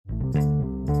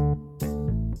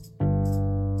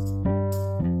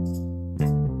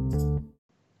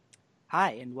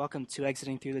Hi, and welcome to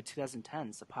Exiting Through the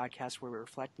 2010s, a podcast where we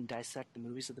reflect and dissect the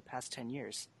movies of the past 10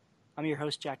 years. I'm your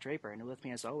host, Jack Draper, and with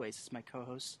me, as always, is my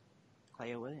co-host,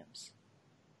 Cleo Williams.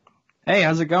 Hey,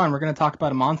 how's it going? We're going to talk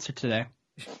about a monster today.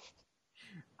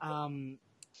 And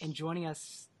joining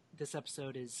us this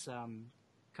episode is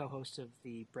co-host of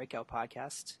the Breakout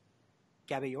podcast,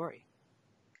 Gaby Iori.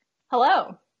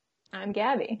 Hello, I'm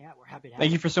Gaby. Yeah, we're happy to have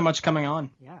Thank you for so much coming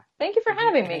on. Yeah. Thank you for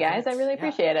having me, guys. I really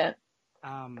appreciate it.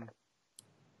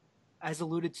 As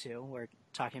alluded to, we're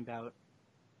talking about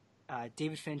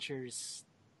David Fincher's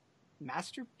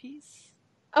masterpiece.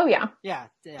 Oh yeah. Yeah.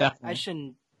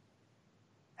 Definitely.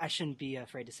 I shouldn't be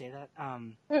afraid to say that.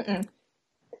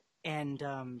 And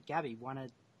Gaby, want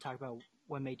to talk about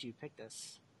what made you pick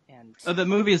this? And the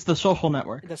movie is The Social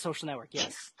Network. The Social Network,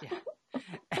 yes. Yeah.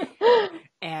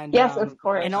 And yes, of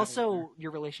course. And also your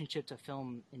relationship to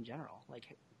film in general.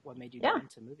 Like, what made you get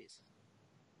into movies?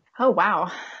 Oh wow.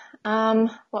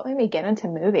 What made me get into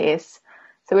movies?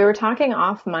 So we were talking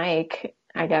off mic.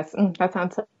 I guess that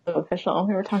sounds so official.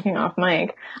 We were talking off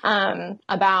mic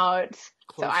about.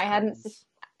 Close I hadn't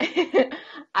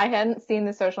curtains. seen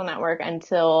The Social Network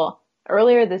until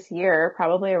earlier this year,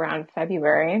 probably around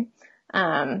February.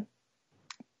 Because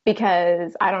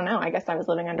I don't know, I guess I was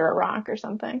living under a rock or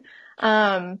something.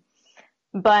 But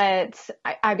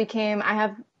I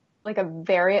have like a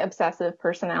very obsessive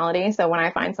personality. So when I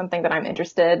find something that I'm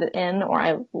interested in or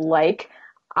I like,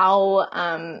 I'll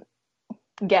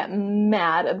get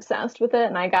mad obsessed with it.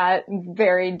 And I got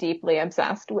very deeply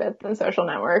obsessed with The Social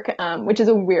Network, which is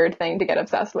a weird thing to get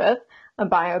obsessed with. A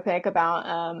biopic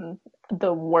about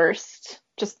the worst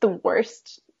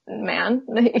man.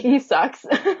 He sucks.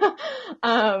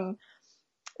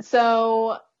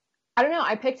 So I don't know.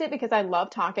 I picked it because I love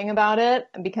talking about it,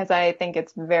 because I think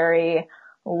it's very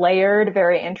layered,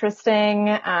 very interesting.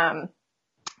 I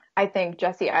think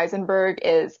Jesse Eisenberg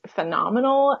is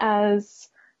phenomenal as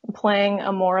playing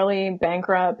a morally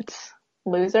bankrupt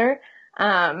loser.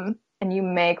 And you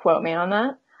may quote me on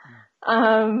that.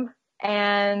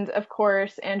 And of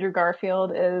course, Andrew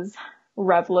Garfield is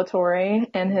revelatory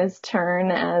in his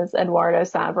turn as Eduardo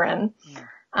Saverin.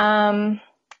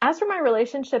 As for my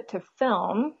relationship to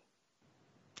film,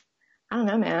 I don't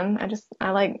know, man.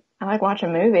 I like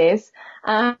watching movies.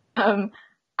 I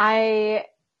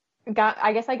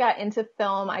guess I got into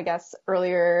film,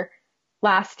 earlier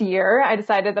last year. I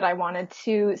decided that I wanted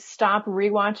to stop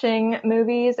rewatching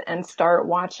movies and start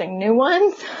watching new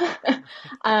ones. So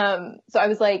I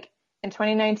was like, in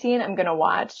 2019, I'm going to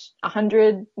watch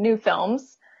 100 new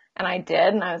films. And I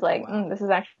did. And I was like, this is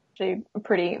actually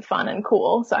pretty fun and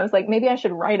cool. So I was like, maybe I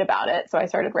should write about it. So I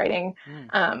started writing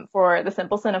for The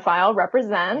Simple Cinephile,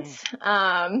 Represent.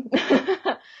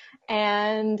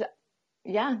 And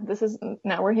yeah,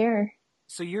 now we're here.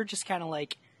 So you're just kind of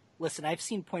like, listen, I've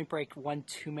seen Point Break one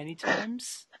too many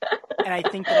times, and I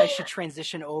think that I should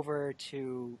transition over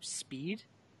to Speed.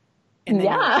 And then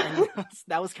and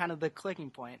that was kind of the clicking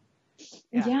point.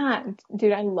 Yeah,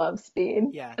 dude, I love Speed.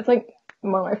 Yeah. It's like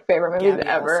one of my favorite movies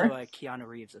ever. Also a Keanu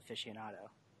Reeves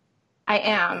aficionado. I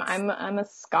am. I'm a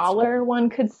scholar, one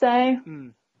could say.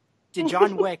 Did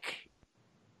John Wick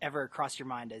ever cross your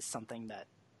mind as something that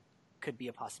could be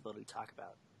a possibility to talk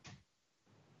about?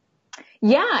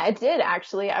 Yeah, it did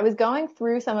actually. I was going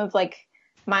through some of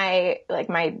my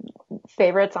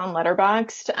favorites on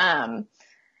Letterboxd, and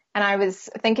I was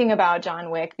thinking about John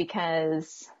Wick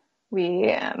because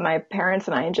my parents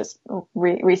and I just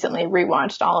recently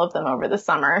rewatched all of them over the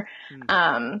summer.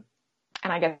 And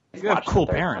I guess you have cool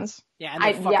parents. Yeah,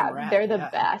 and they're the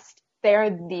best. They're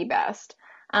the best.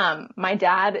 My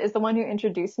dad is the one who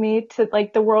introduced me to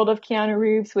the world of Keanu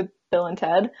Reeves with Bill and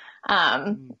Ted.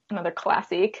 Another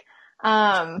classic.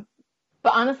 But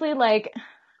honestly,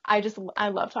 I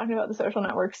love talking about The Social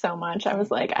Network so much. I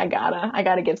was like, I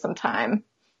gotta give some time.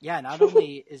 Yeah, not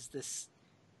only is this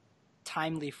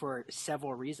timely for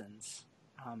several reasons.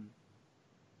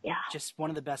 Just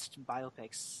one of the best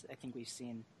biopics I think we've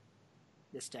seen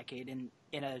this decade, in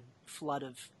a flood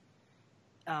of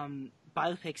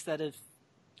biopics that have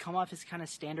come off as kind of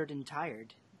standard and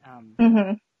tired.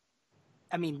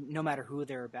 I mean, no matter who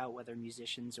they're about, whether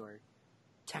musicians or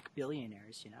tech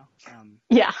billionaires,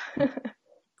 Yeah.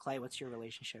 Clay, what's your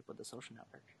relationship with The Social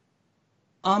Network?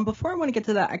 Before I want to get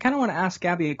to that, I kind of want to ask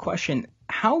Gaby a question.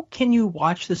 How can you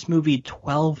watch this movie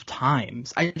 12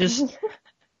 times? I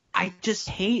just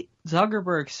hate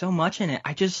Zuckerberg so much in it.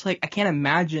 I can't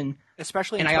imagine.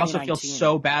 Especially in and I also feel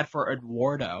so bad for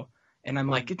Eduardo. And I'm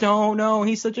like, no,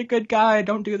 he's such a good guy.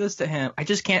 Don't do this to him. I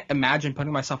just can't imagine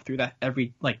putting myself through that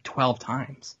every 12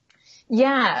 times.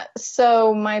 Yeah.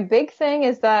 So my big thing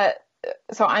is that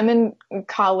so I'm in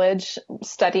college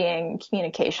studying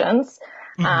communications.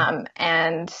 Hmm.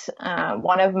 And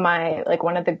one of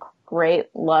the great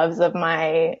loves of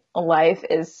my life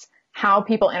is how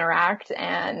people interact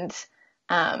and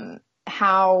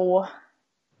how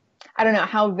I don't know,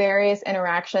 how various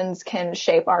interactions can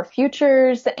shape our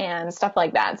futures and stuff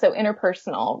like that. So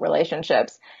interpersonal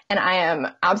relationships. And I am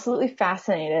absolutely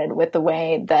fascinated with the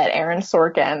way that Aaron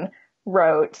Sorkin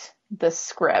wrote the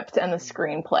script and the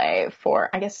screenplay for,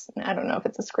 I guess, I don't know if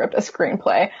it's a script, a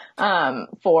screenplay,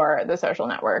 for The Social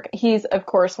Network. He's, of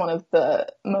course, one of the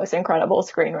most incredible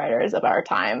screenwriters of our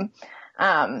time.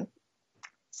 Um,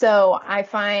 so I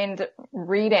find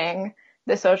reading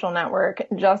The Social Network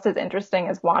just as interesting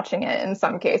as watching it in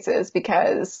some cases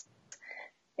because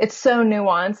it's so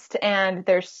nuanced and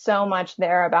there's so much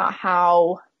there about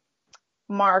how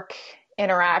Mark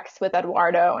interacts with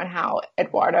Eduardo and how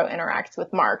Eduardo interacts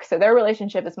with Mark. So their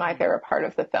relationship is my favorite part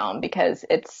of the film because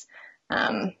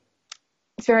um,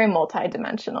 it's very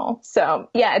multidimensional. So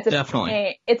yeah,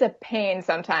 Definitely. it's a pain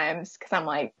sometimes because I'm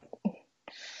like,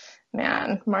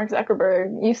 man, Mark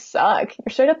Zuckerberg, you suck.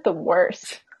 You're straight up the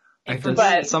worst. I And for just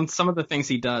But me, some of the things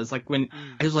he does, like when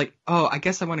I was like, oh, I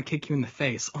guess I want to kick you in the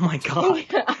face. Oh my god.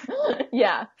 yeah,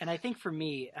 yeah, and I think for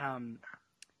me,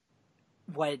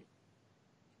 what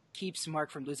keeps Mark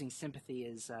from losing sympathy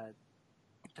is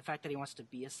the fact that he wants to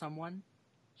be a someone.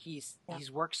 He's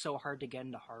worked so hard to get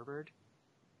into Harvard,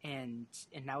 and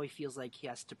now he feels like he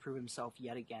has to prove himself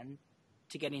yet again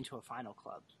to get into a final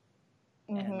club.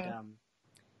 And mm-hmm.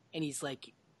 and he's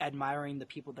like admiring the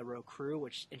people that wrote Crew,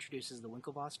 which introduces the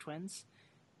Winklevoss twins,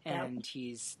 Yep. and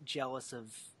he's jealous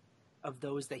of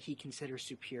those that he considers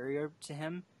superior to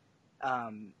him.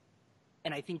 Um,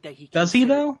 and I think that he Does he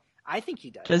consider. though? I think he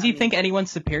does. Does I he mean, think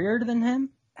anyone's superior than him?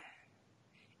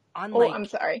 on Oh, I'm like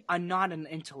sorry. on not an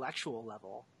intellectual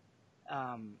level,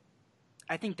 um,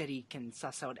 I think that he can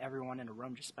suss out everyone in a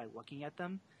room just by looking at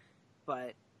them.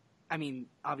 But I mean,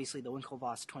 obviously the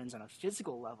Winklevoss twins on a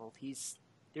physical level,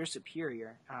 they're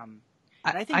superior.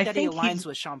 And I think I that he think aligns he's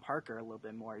with Sean Parker a little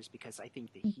bit more, is because I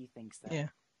think that he thinks that yeah.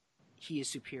 he is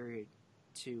superior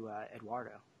to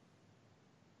Eduardo,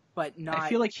 but I not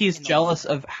feel like he's in the long jealous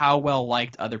term. of how well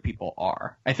liked other people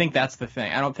are. I think that's the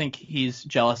thing. I don't think he's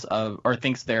jealous of or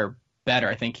thinks they're better.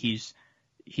 I think he's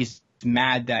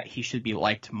mad that he should be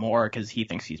liked more because he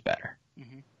thinks he's better.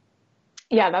 Mm-hmm.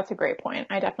 Yeah, that's a great point.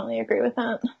 I definitely agree with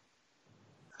that.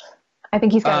 I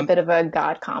think he's got a Um, bit of a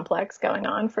God complex going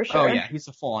on for oh sure. yeah, he's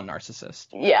a full-on narcissist.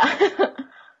 Yeah.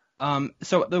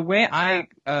 So the way I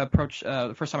approached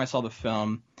the first time I saw the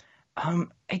film,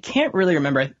 I can't really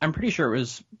remember. I'm pretty sure it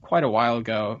was quite a while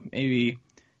ago, maybe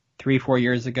 3, 4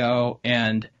 years ago.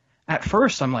 And at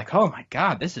first, I'm like, oh my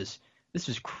god, this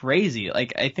is crazy.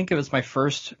 Like I think it was my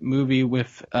first movie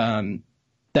with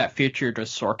that featured a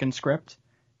Sorkin script,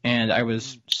 and I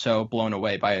was so blown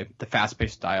away by the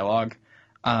fast-paced dialogue.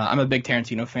 I'm a big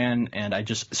Tarantino fan, and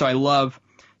I love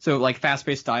like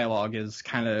fast-paced dialogue is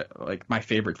kind of like my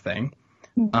favorite thing.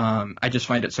 I just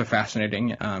find it so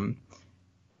fascinating.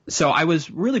 So I was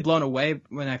really blown away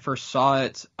when I first saw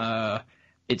it.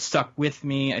 It stuck with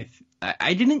me.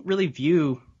 I didn't really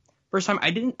view first time.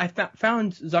 I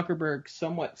found Zuckerberg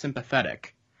somewhat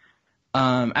sympathetic.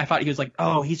 I thought he was like,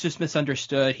 oh, he's just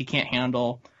misunderstood. He can't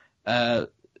handle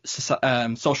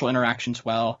social interactions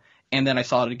well. And then I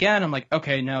saw it again. I'm like,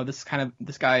 okay, no, this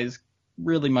guy is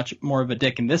really much more of a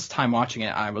dick. And this time watching it,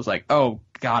 I was like, oh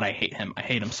God, I hate him. I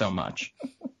hate him so much.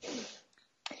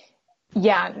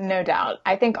 Yeah, no doubt.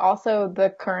 I think also the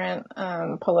current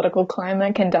political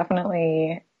climate can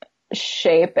definitely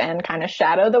shape and kind of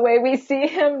shadow the way we see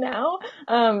him now,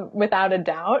 without a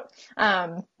doubt.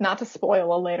 Not to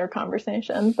spoil a later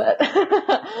conversation, but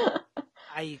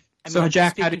I So mean,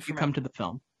 Jack, how speaking did you from come to the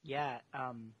film? yeah,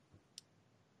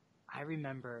 I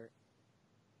remember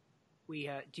we.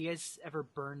 Do you guys ever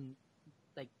burn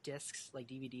like discs, like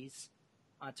DVDs,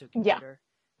 onto a yeah. computer?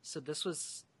 So this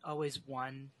was always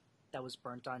one that was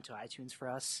burnt onto iTunes for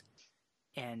us,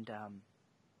 and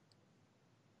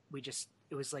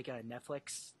it was like a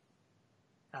Netflix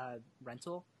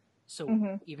rental. So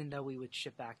Hmm. even though we would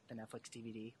ship back the Netflix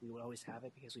DVD, we would always have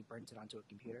it because we burnt it onto a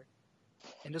computer,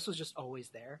 and this was just always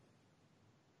there.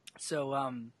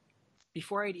 So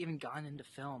before I'd even gone into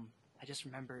film, I just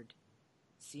remembered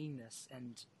seeing this,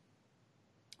 and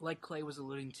like Clay was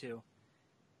alluding to,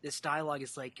 this dialogue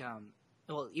is like,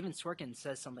 well, even Sorkin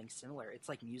says something similar. It's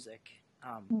like music.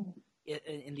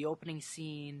 In the opening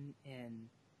scene, in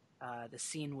the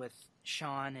scene with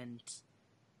Sean and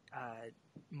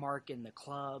Mark in the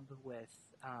club with,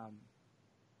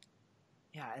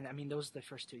 yeah, and I mean those are the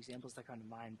first two examples that come to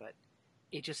mind. But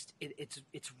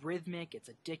it's rhythmic, it's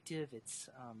addictive, it's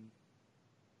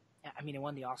I mean, it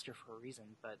won the Oscar for a reason,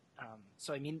 but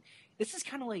so I mean, this is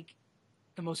kind of like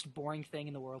the most boring thing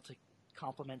in the world to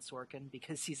compliment Sorkin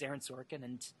because he's Aaron Sorkin,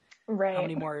 and how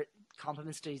many more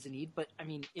compliments does he need? But I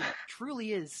mean, it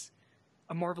truly is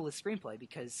a marvelous screenplay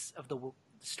because of the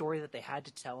story that they had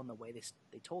to tell and the way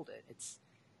they told it. It's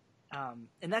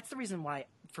and that's the reason why,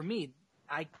 for me,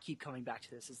 I keep coming back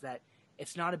to this, is that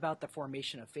it's not about the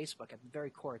formation of Facebook. At the very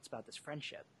core, it's about this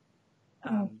friendship.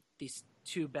 These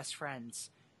two best friends,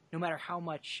 no matter how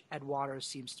much Eduardo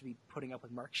seems to be putting up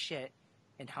with Mark's shit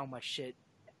and how much shit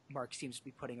Mark seems to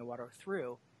be putting Eduardo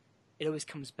through, it always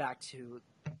comes back to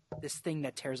this thing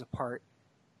that tears apart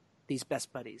these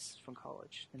best buddies from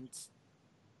college. And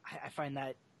I find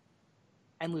that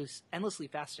endlessly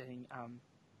fascinating,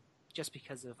 just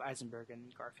because of Eisenberg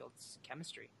and Garfield's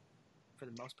chemistry, for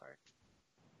the most part.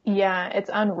 Yeah, it's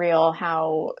unreal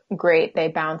how great they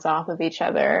bounce off of each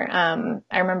other.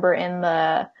 I remember in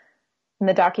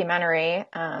the documentary,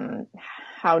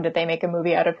 How Did They Make a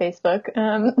Movie Out of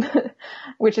Facebook,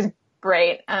 which is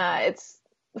great. It's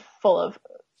full of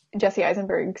Jesse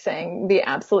Eisenberg saying the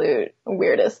absolute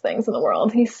weirdest things in the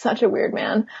world. He's such a weird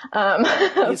man.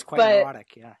 He's quite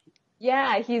neurotic, yeah.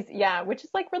 Yeah, which is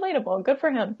like relatable. Good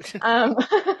for him.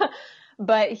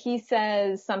 But he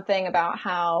says something about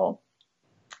how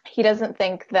he doesn't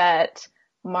think that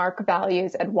Mark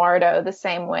values Eduardo the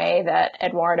same way that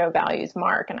Eduardo values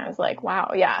Mark. And I was like,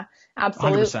 wow, yeah,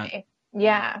 absolutely. 100%.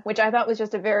 Yeah, which I thought was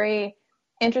just a very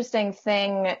interesting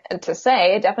thing to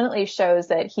say. It definitely shows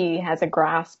that he has a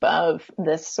grasp of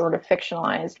this sort of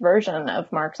fictionalized version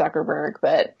of Mark Zuckerberg,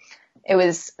 but it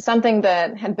was something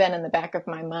that had been in the back of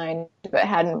my mind, but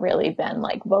hadn't really been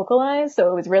like vocalized.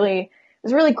 So it was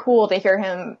really cool to hear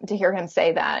him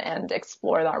say that and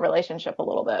explore that relationship a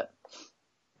little bit.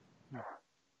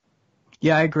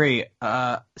 Yeah, I agree.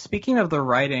 Speaking of the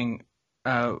writing,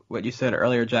 what you said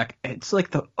earlier, Jack, it's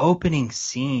like the opening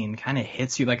scene kind of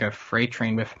hits you like a freight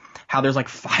train with how there's like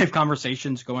 5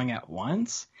 conversations going at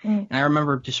once. And I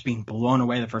remember just being blown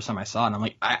away the first time I saw it. And I'm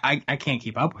like, I can't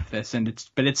keep up with this. And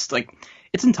it's like,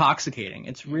 it's intoxicating.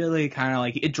 It's really kind of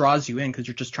like, it draws you in because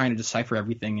you're just trying to decipher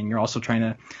everything. And you're also trying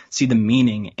to see the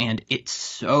meaning. And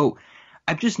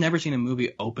I've just never seen a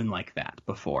movie open like that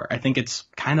before. I think it's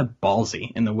kind of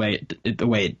ballsy in the way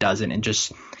it does it, and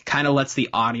just kind of lets the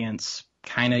audience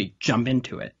kind of jump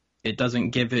into it. It doesn't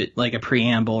give it like a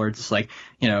preamble or just like,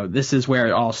 this is where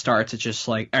it all starts. It's just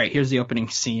like, all right, here's the opening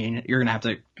scene. You're going to have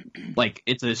to, like,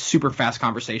 it's a super fast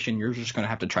conversation. You're just going to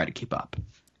have to try to keep up.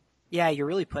 Yeah, you're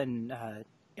really putting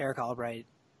Eric Albright,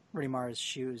 Rooney Mara's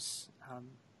shoes,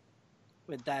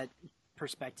 with that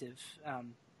perspective,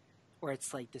 where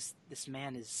it's like this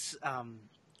man is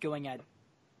going at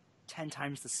 10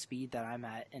 times the speed that I'm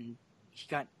at, and he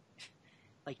got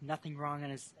like nothing wrong on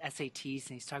his SATs,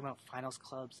 and he's talking about finals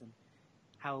clubs and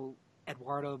how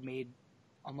Eduardo made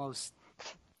almost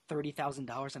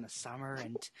 $30,000 in a summer,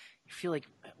 and you feel like,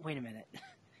 wait a minute,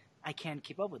 I can't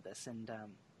keep up with this. And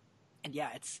yeah,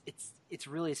 it's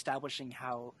really establishing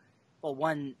how, well,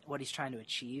 one, what he's trying to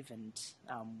achieve, and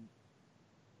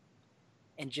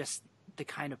just the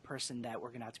kind of person that we're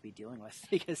going to have to be dealing with,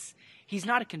 because he's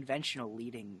not a conventional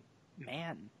leading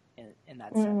man in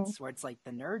that sense, where it's like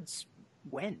the nerds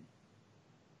win.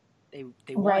 They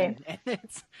won. Right. And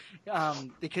it's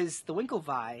because the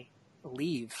Winklevi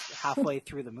leave halfway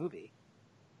through the movie.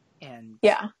 And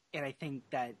I think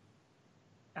that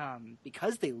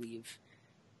because they leave,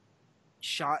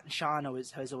 Sean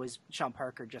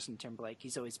Parker, Justin Timberlake,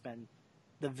 he's always been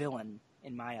the villain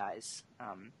in my eyes.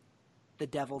 The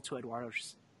devil to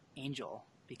Eduardo's angel,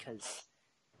 because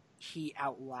he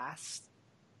outlasts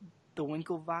the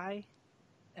Winklevi.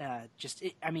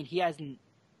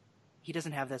 He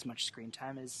doesn't have as much screen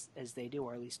time as they do,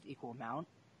 or at least equal amount.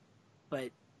 But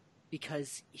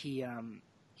because he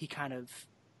kind of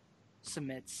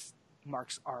submits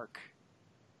Mark's arc,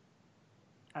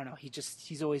 I don't know.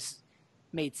 He's always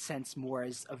made sense more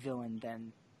as a villain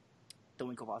than the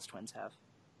Winklevoss twins have.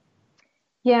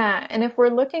 Yeah, and if we're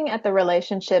looking at the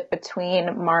relationship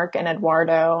between Mark and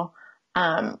Eduardo,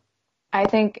 I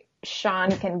think Sean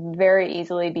can very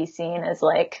easily be seen as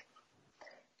like,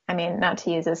 I mean, not to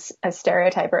use a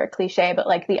stereotype or a cliche, but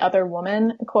like the other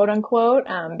woman, quote unquote,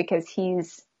 because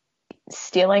he's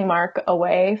stealing Mark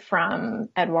away from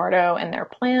Eduardo and their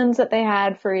plans that they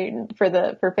had for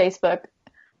Facebook.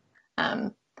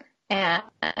 And I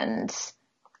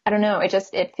don't know,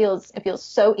 it feels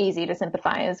so easy to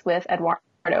sympathize with Eduardo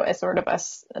as sort of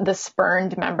the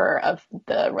spurned member of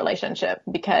the relationship,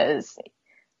 because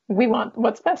we want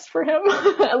what's best for him.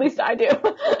 At least I do.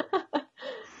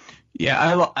 Yeah,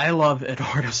 I love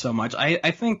Eduardo so much.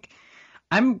 I think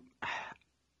I'm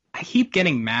I keep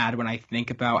getting mad when I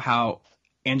think about how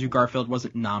Andrew Garfield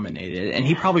wasn't nominated, and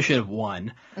he probably should have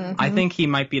won. I Mm-hmm. think he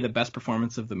might be the best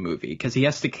performance of the movie because he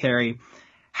has to carry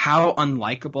how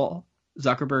unlikable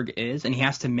Zuckerberg is, and he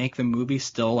has to make the movie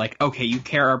still like, okay, you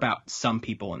care about some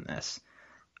people in this.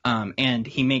 And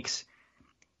he makes,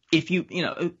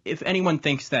 if anyone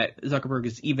thinks that Zuckerberg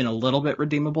is even a little bit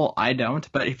redeemable, I don't.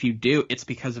 But if you do, it's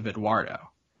because of Eduardo.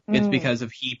 It's Mm. because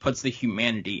of he puts the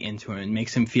humanity into him and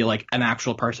makes him feel like an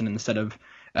actual person instead of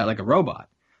like a robot.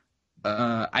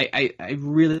 I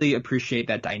really appreciate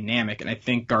that dynamic, and I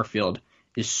think Garfield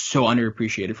is so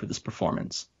underappreciated for this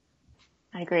performance.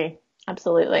 I agree.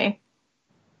 Absolutely.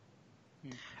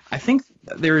 I think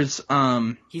there's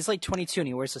He's like 22 and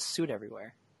he wears a suit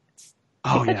everywhere. He's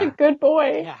oh such a yeah, good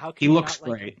boy. Yeah, how can he you looks not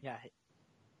like? great. Yeah,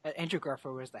 Andrew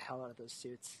Garfield wears the hell out of those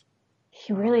suits.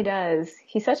 He really does.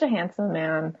 He's such a handsome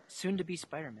man. Soon to be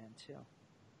Spider-Man too.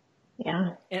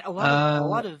 Yeah. And a Uh,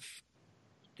 lot of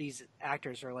these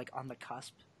actors are like on the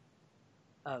cusp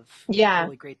of Yeah.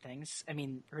 really great things. I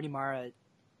mean, Rooney Mara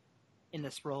in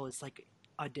this role is like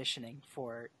auditioning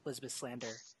for Elizabeth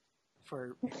Slander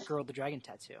for Girl with the Dragon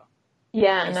Tattoo.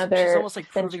 Yeah. She's Another almost like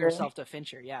proving Fincher. herself to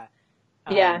Fincher. Yeah.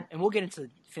 Yeah. And we'll get into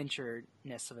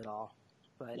Fincher-ness of it all,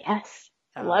 but Yes.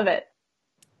 Love um, it.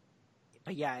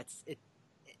 but yeah,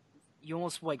 you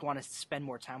almost like want to spend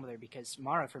more time with her because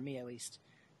Mara, for me at least,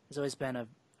 has always been a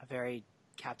very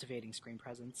captivating screen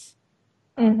presence.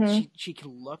 Hmm. She can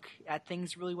look at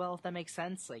things really well, if that makes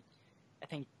sense. Like, I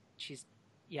think she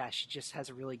just has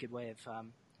a really good way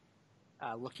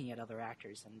of looking at other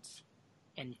actors,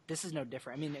 and this is no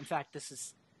different. I mean, in fact, this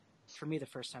is for me the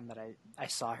first time that I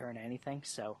saw her in anything.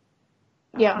 So,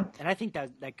 Yeah. and I think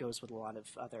that goes with a lot of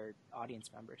other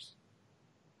audience members.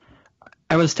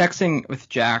 I was texting with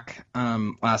Jack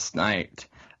last night.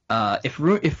 If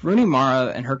Rooney Mara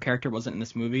and her character wasn't in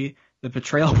this movie, the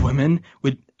portrayal of women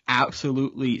would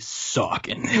absolutely suck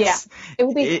in this. Yeah. It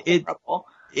would be It horrible.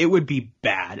 it would be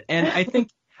bad, and I think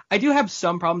I do have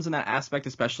some problems in that aspect,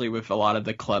 especially with a lot of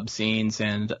the club scenes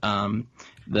and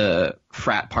the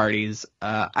frat parties.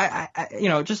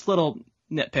 Just little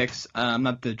nitpicks. I'm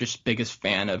not the just biggest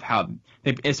fan of how,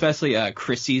 especially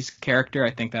Chrissy's character.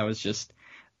 I think that was just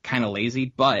kind of lazy,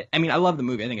 but I mean, I love the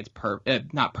movie. I think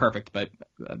it's not perfect, but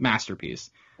a masterpiece.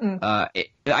 Mm.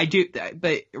 I do,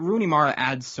 but Rooney Mara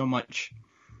adds so much.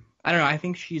 I don't know. I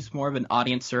think she's more of an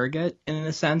audience surrogate in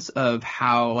the sense of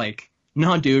how, like,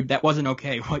 no, dude, that wasn't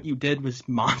okay. What you did was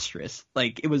monstrous.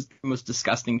 Like, it was the most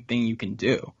disgusting thing you can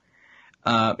do.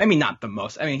 I mean, not the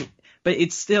most. I mean, but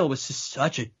it still was just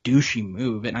such a douchey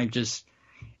move, and I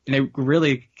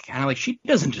really kind of like, she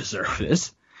doesn't deserve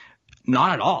this.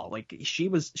 Not at all. Like, she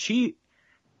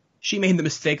made the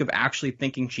mistake of actually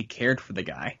thinking she cared for the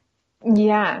guy.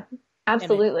 Yeah.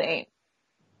 Absolutely.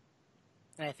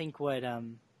 And I think what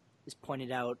is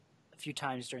pointed out a few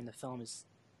times during the film is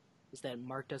that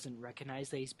Mark doesn't recognize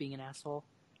that he's being an asshole.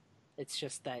 It's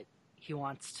just that he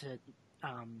wants to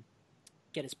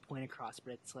get his point across,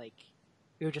 but it's like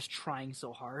you're just trying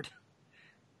so hard.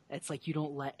 It's like you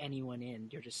don't let anyone in.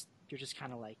 You're just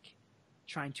kind of like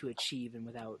trying to achieve and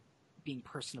without being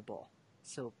personable.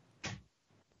 So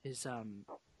his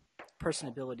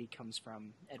personability comes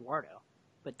from Eduardo,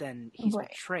 but then he's Right.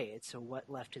 betrayed. So what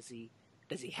left does he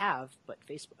have but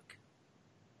Facebook?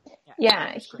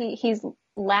 Yeah, he's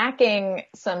lacking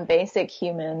some basic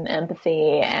human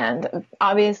empathy and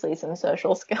obviously some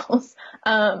social skills.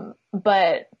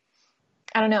 But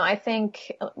I don't know. I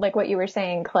think like what you were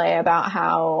saying, Clay, about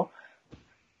how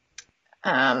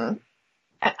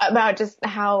about just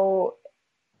how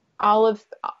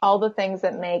all the things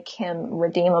that make him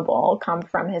redeemable come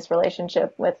from his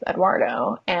relationship with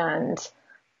Eduardo. And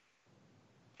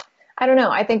I don't know.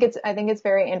 I think it's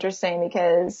very interesting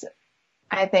because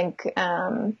I think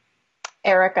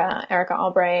Erica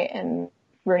Albright and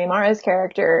Rooney Mara's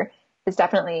character is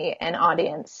definitely an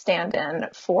audience stand-in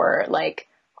for like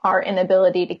our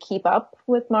inability to keep up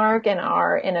with Mark and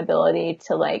our inability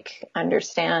to like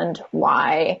understand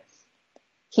why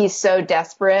he's so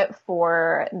desperate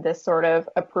for this sort of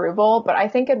approval. But I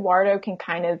think Eduardo can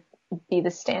kind of be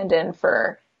the stand-in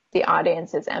for the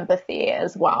audience's empathy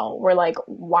as well. We're like,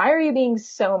 why are you being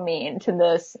so mean to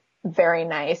this very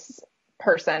nice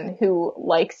person who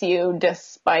likes you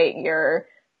despite your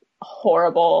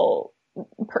horrible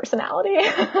personality?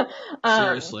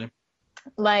 Seriously.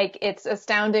 Like, it's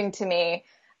astounding to me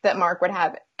that Mark would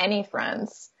have any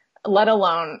friends, let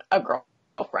alone a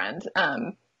girlfriend,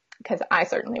 because I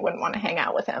certainly wouldn't want to hang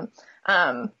out with him.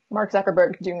 Mark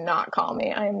Zuckerberg, do not call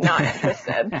me. I am not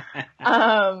interested.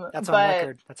 That's on But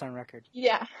record. That's on record.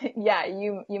 yeah, yeah,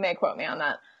 you may quote me on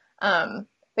that.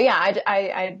 But yeah,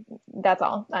 I that's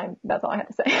all. That's all I had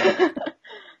to say.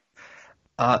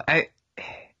 Uh,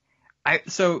 I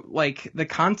so like the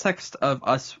context of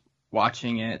us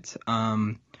watching it,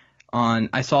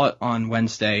 I saw it on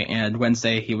Wednesday, and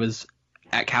Wednesday he was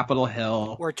at Capitol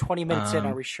Hill. We're 20 minutes in.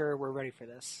 Are we sure we're ready for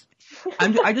this?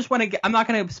 I just want to. I'm not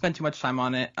going to spend too much time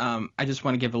on it. I just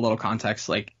want to give a little context.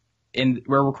 Like,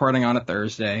 we're recording on a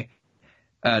Thursday.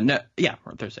 No, yeah,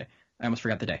 we're on Thursday. I almost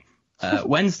forgot the day.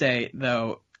 Wednesday,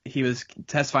 though, he was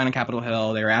testifying on Capitol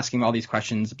Hill. They were asking all these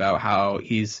questions about how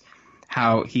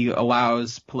he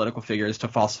allows political figures to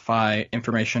falsify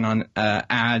information on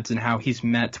ads, and how he's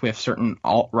met with certain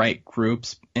alt-right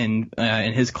groups in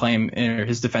his claim or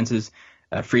his defense's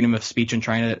freedom of speech, and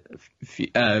trying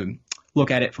to look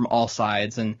at it from all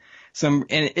sides, and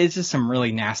it's just some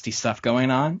really nasty stuff going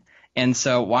on. And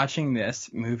so watching this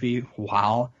movie,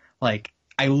 while like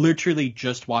I literally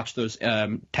just watched those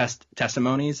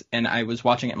testimonies, and I was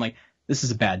watching it, I'm like, this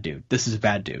is a bad dude. This is a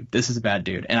bad dude. This is a bad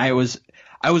dude. And I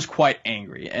was quite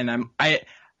angry.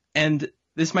 And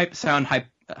this might sound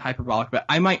hyperbolic, but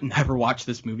I might never watch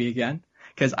this movie again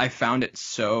because I found it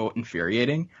so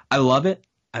infuriating. I love it.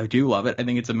 I do love it. I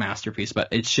think it's a masterpiece, but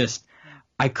it's just,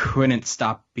 I couldn't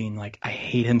stop being like, I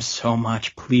hate him so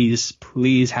much. Please,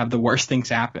 please have the worst things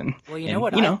happen. Well, you know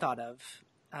what I thought of?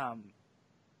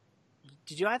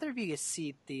 Did you either of you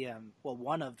see the,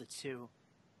 one of the two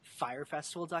Fire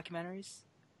Festival documentaries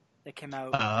that came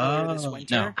out earlier this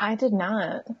winter? No. I did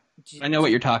not. I know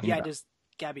what you're talking about. Yeah,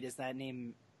 Gabby, does that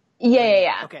name?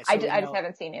 Yeah. Okay, so I just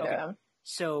haven't seen either of them.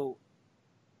 So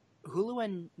Hulu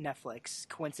and Netflix,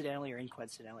 coincidentally or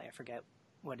incoincidentally, I forget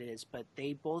what it is, but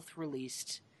they both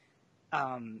released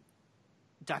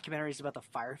documentaries about the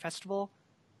Fire Festival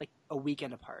like a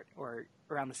weekend apart or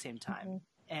around the same time.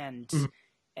 Mm-hmm.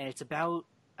 And it's about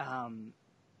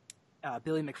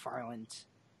Billy McFarland,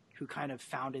 who kind of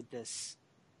founded this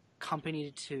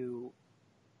company to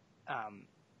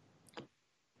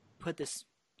put this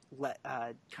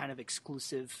kind of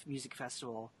exclusive music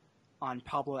festival on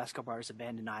Pablo Escobar's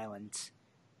abandoned island.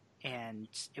 And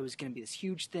it was going to be this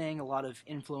huge thing. A lot of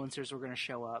influencers were going to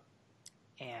show up,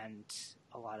 and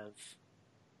a lot of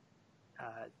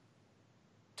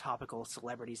topical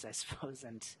celebrities, I suppose.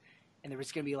 And there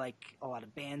was going to be like a lot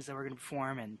of bands that were going to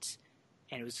perform, and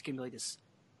it was going to be like this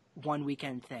one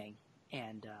weekend thing.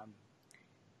 And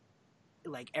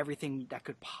like everything that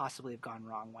could possibly have gone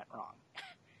wrong went wrong.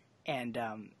 And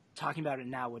talking about it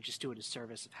now would just do a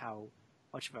disservice of how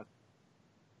much of a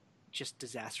just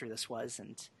disaster this was.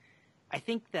 And I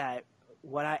think that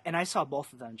I saw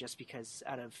both of them just because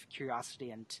out of curiosity,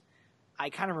 and I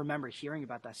kind of remember hearing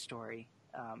about that story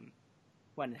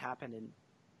when it happened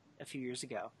a few years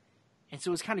ago. And so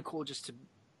it was kind of cool just to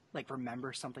like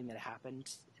remember something that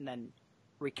happened and then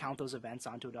recount those events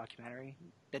onto a documentary.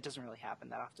 That doesn't really happen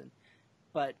that often.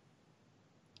 But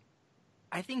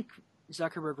I think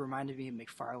Zuckerberg reminded me of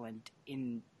McFarland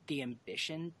in the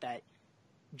ambition that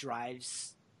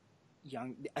drives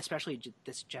young, especially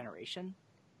this generation.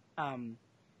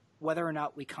 Whether or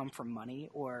not we come from money,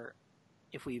 or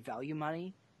if we value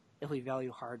money, if we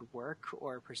value hard work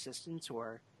or persistence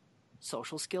or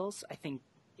social skills, I think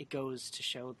it goes to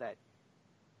show that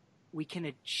we can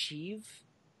achieve,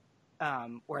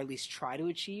 or at least try to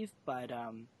achieve, but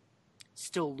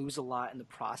still lose a lot in the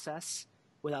process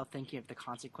without thinking of the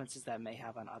consequences that may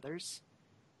have on others.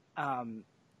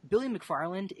 Billy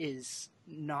McFarland is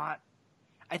not.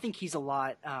 I think he's a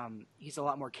lot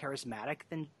more charismatic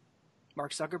than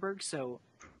Mark Zuckerberg, so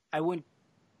I wouldn't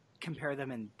compare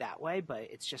them in that way, but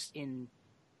it's just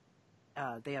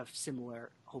they have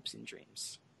similar hopes and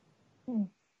dreams.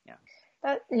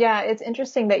 Yeah. It's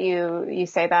interesting that you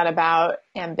say that about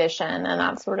ambition and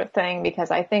that sort of thing,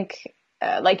 because I think,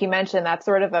 like you mentioned, that's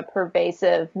sort of a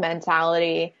pervasive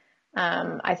mentality,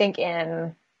 I think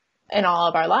in all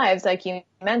of our lives, like you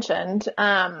mentioned.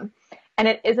 And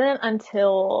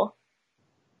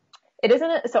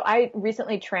so I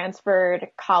recently transferred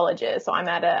colleges. So I'm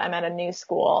at a new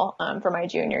school, for my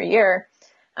junior year,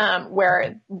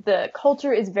 where the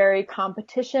culture is very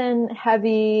competition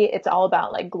heavy. It's all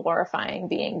about like glorifying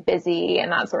being busy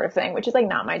and that sort of thing, which is like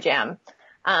not my jam.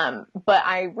 But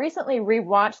I recently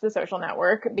rewatched The Social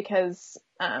Network because,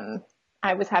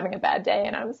 I was having a bad day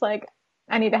and I was like,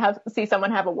 I need to see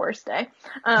someone have a worse day.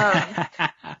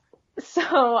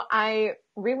 So I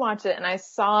rewatched it and I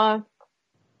saw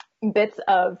bits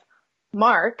of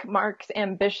Mark's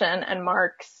ambition and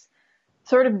Mark's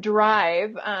sort of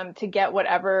drive, to get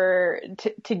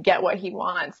to get what he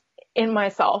wants in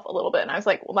myself a little bit. And I was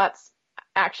like, well,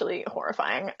 actually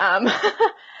horrifying.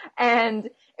 And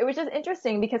it was just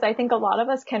interesting because I think a lot of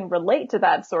us can relate to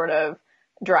that sort of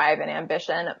drive and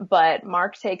ambition, but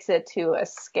Mark takes it to a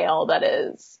scale that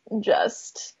is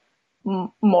just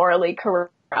morally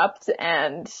corrupt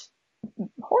and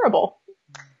horrible.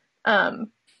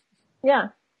 Yeah.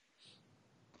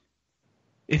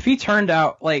 If he turned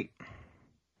out like,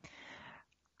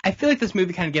 I feel like this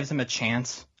movie kind of gives him a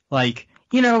chance. Like,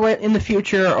 you know what, in the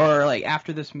future or like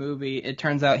after this movie, it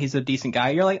turns out he's a decent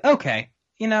guy. You're like, okay,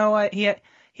 you know what,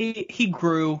 he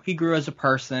grew as a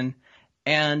person.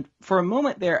 And for a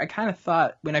moment there, I kind of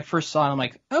thought when I first saw him,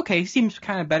 like, okay, he seems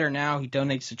kind of better now. He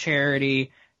donates to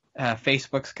charity.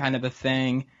 Facebook's kind of a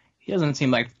thing. He doesn't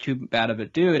seem like too bad of a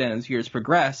dude. And as years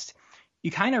progressed, you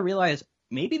kind of realize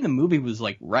maybe the movie was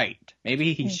like right.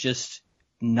 Maybe he's just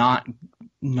not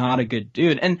a good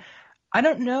dude. And I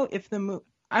don't know if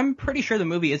I'm pretty sure the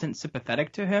movie isn't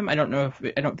sympathetic to him. I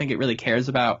don't think it really cares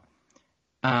about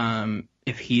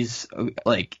if he's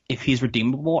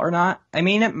redeemable or not. I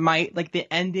mean, it might, like, the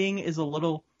ending is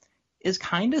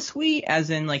kind of sweet, as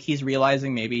in like he's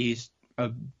realizing maybe he's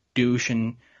a douche,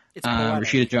 and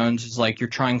Rashida Jones is like, you're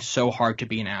trying so hard to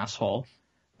be an asshole.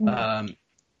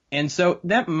 And so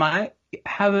that might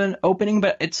have an opening,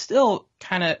 but it still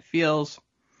kind of feels,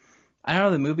 I don't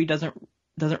know, the movie doesn't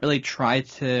really try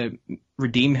to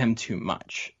redeem him too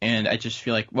much. And I just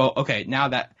feel like, well, okay, now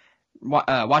that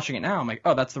watching it now, I'm like,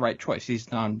 oh, that's the right choice.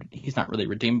 He's not really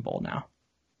redeemable now.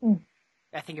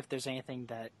 I think if there's anything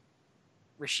that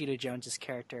Rashida Jones's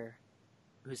character,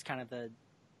 who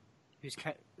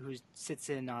sits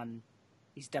in on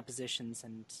these depositions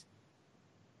and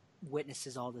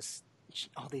witnesses all these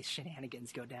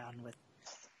shenanigans go down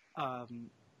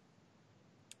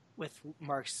with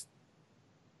Mark's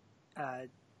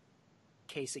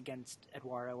case against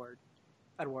Eduardo, or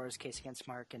Eduardo's case against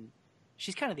Mark, and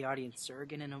she's kind of the audience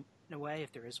surrogate in a way,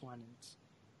 if there is one.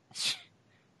 And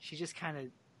she just kind of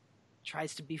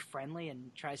tries to be friendly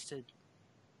and tries to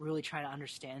really try to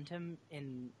understand him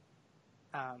in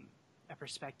a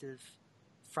perspective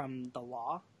from the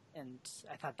law. And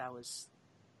I thought that was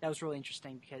really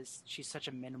interesting because she's such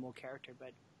a minimal character,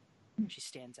 but she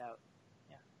stands out.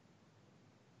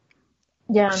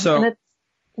 Yeah. So, and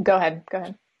go ahead.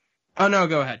 Oh no,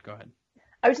 go ahead.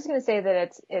 I was just going to say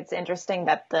that it's interesting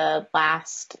that the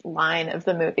last line of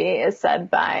the movie is said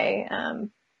by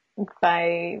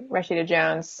Rashida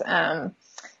Jones, and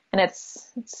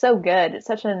it's so good. It's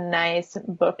such a nice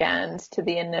bookend to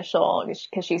the initial,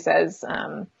 because she says,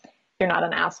 "You're not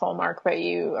an asshole, Mark, but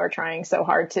you are trying so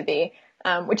hard to be,"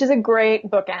 which is a great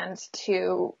bookend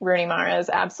to Rooney Mara's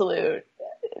absolute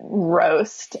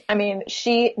roast. I mean,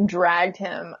 she dragged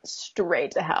him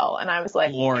straight to hell, and I was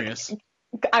like, glorious.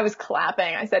 I was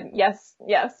clapping. I said, yes,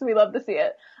 we love to see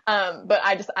it. But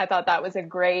I thought that was a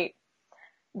great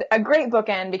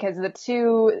bookend, because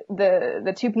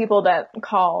the two people that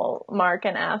call Mark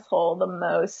an asshole the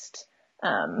most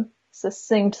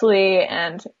succinctly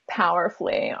and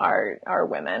powerfully are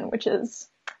women, which is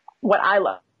what I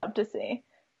love to see.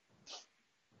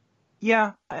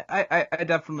 Yeah, I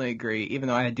definitely agree, even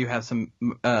though I do have some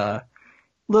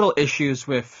little issues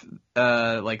with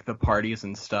like the parties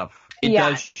and stuff.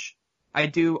 I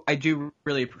do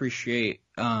really appreciate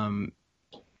how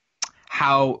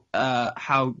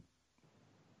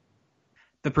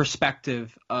the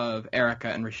perspective of Erica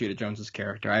and Rashida Jones's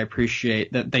character. I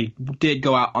appreciate that they did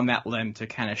go out on that limb to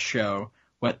kind of show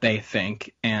what they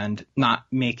think and not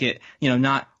make it,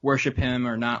 not worship him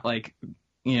or not like,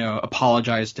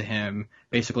 apologize to him,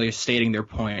 basically stating their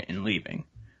point and leaving.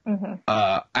 Mm-hmm.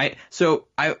 I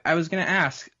was gonna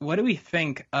ask, what do we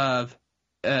think of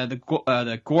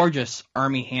the gorgeous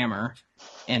Armie Hammer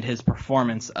and his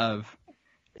performance of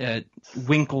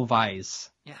Winklevice?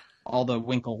 Yeah, all the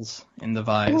winkles in the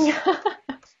vise.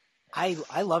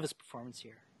 I love his performance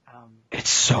here. It's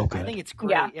so good. I think it's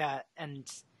great. Yeah, and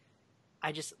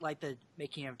I just like the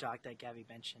making of doc that Gaby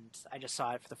mentioned. I just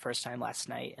saw it for the first time last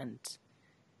night, and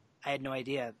I had no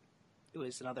idea it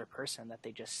was another person that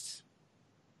they just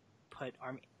put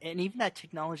Armie. And even that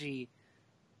technology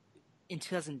in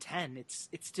 2010,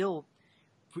 it still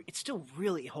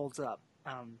really holds up.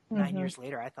 9 years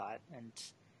later, I thought, and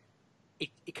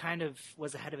it kind of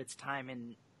was ahead of its time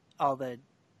in all the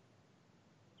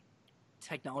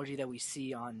technology that we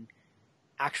see on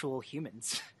actual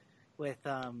humans, with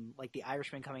like The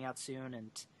Irishman coming out soon,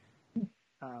 and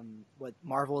what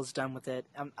Marvel has done with it.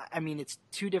 I mean, it's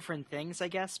two different things, I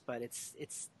guess, but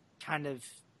it's kind of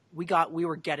we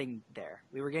were getting there.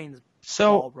 We were getting the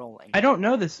ball rolling. I don't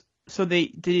know this. So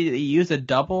did they use a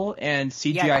double and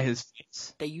CGI his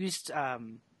face? They used what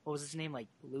was his name, like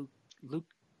Luke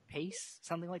Pace,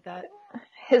 something like that.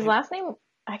 His last name,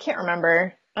 I can't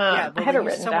remember. Yeah, I well, have they it use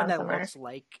written someone down that somewhere. looks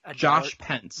like a Josh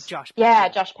Pence. Josh Pence. Yeah,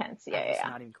 Josh Pence. I was Yeah.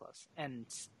 not even close. And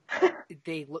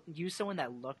they use someone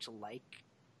that looked like,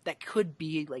 that could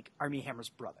be like Armie Hammer's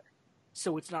brother.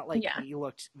 So it's not like he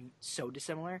looked so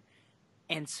dissimilar.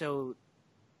 And so,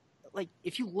 like,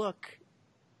 if you look,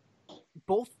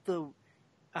 both the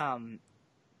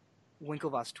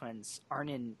Winklevoss twins aren't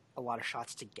in a lot of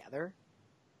shots together,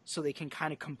 so they can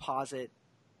kind of composite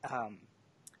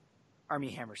Armie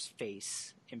Hammer's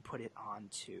face and put it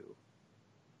onto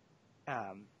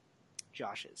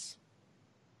Josh's.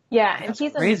 Yeah, and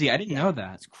he's crazy. I didn't know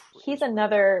that. He's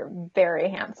another very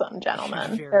handsome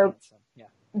gentleman. Very handsome. Yeah.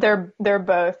 They're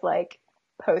both like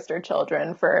poster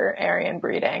children for Aryan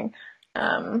breeding.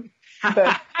 Both.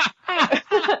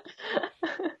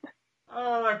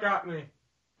 Oh, that got me.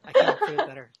 I can't say it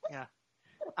better. Yeah.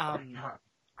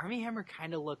 Armie Hammer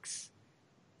kind of looks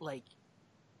like,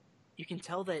 you can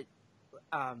tell that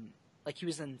like he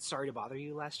was in Sorry to Bother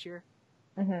You last year.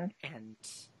 Mm-hmm.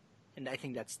 And I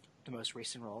think that's the most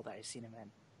recent role that I've seen him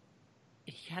in.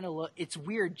 He kind of it's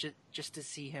weird just to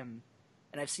see him,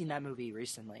 and I've seen that movie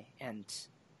recently, and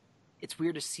it's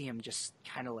weird to see him just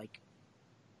kind of like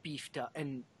beefed up,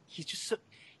 and he's just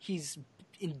he's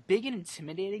big and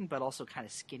intimidating, but also kind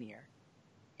of skinnier,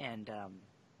 and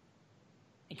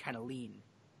kind of lean.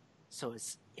 So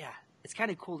it's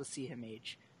kind of cool to see him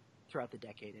age throughout the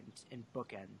decade and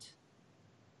bookend.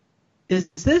 Is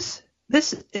this?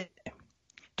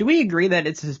 Do we agree that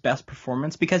it's his best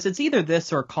performance? Because it's either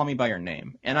this or Call Me by Your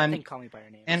Name, and I think Call Me by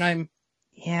Your Name. And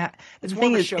It's the more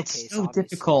thing of a is, showcase, it's so obviously.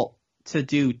 difficult to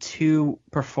do two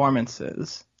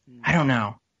performances. I don't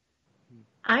know.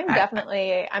 I'm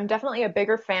definitely a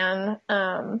bigger fan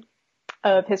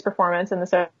of his performance in The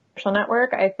Social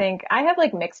Network. I think I have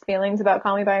like mixed feelings about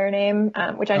Call Me by Your Name,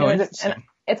 which I know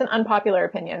it's an unpopular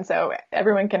opinion, so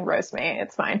everyone can roast me.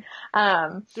 It's fine.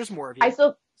 There's more of you.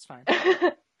 It's fine.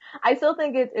 I still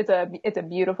think it's a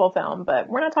beautiful film, but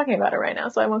we're not talking about it right now,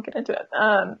 so I won't get into it.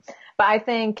 But I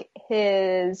think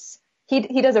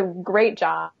he does a great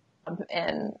job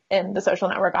in The Social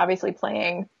Network, obviously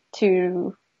playing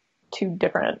two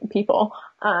different people,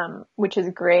 which is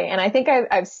great. And I think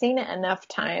I've seen it enough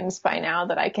times by now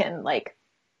that I can like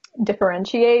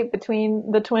differentiate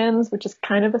between the twins, which is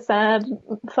kind of a sad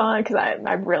thought because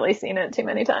I've really seen it too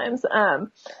many times.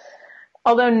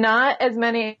 Although not as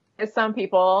many as some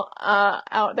people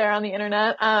out there on the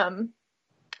internet.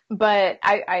 But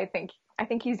I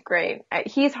think he's great.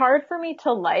 He's hard for me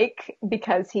to like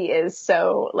because he is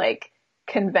so like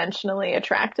conventionally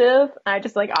attractive. I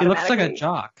just like automatically. He looks like a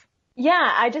jock.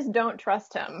 Yeah, I just don't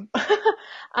trust him.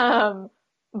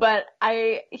 But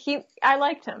I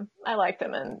liked him. I liked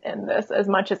him in this as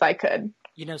much as I could.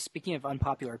 You know, speaking of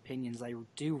unpopular opinions, I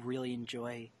do really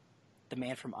enjoy The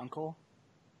Man from U.N.C.L.E.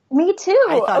 Me too.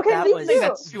 I thought okay, that me was too.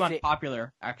 That's too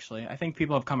unpopular, actually. I think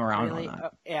people have come around really? on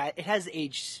that. Yeah, it has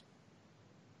aged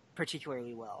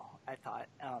particularly well, I thought.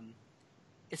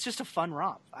 It's just a fun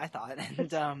romp, I thought.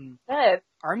 And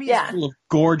Armie is full of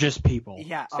gorgeous people.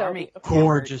 Yeah, so Armie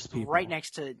gorgeous people. Right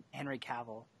next to Henry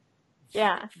Cavill.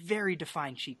 Yeah. Very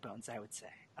defined cheekbones, I would say.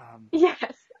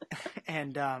 Yes.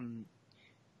 And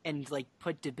like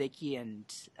put Debicki and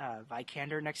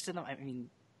Vikander next to them. I mean,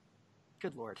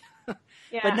 good lord.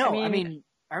 Yeah, but no, I mean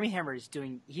Armie Hammer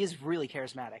he is really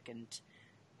charismatic, and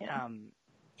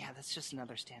that's just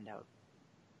another standout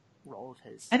role of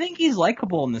his. I think he's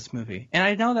likable in this movie, and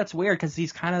I know that's weird because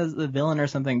he's kind of the villain or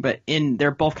something. But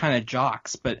they're both kind of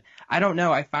jocks. But I don't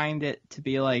know. I find it to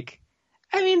be like,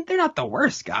 I mean, they're not the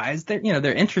worst guys. They're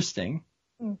interesting.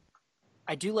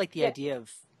 I do like the idea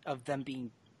of them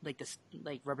being like this,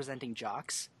 like representing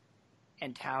jocks,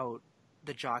 and how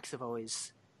the jocks have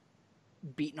always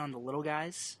beaten on the little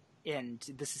guys, and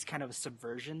this is kind of a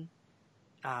subversion.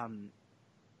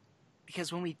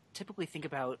 Because when we typically think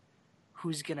about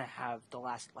who's going to have the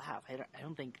last laugh, I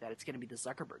don't think that it's going to be the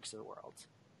Zuckerbergs of the world,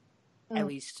 at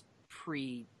least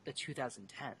pre the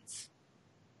 2010s.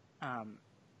 And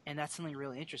that's something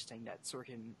really interesting that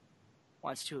Sorkin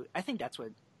wants to. I think that's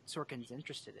what Sorkin's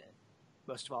interested in.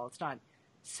 Most of all, it's not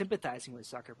sympathizing with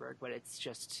Zuckerberg, but it's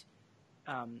just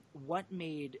what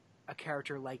made a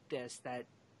character like this that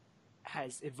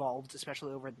has evolved,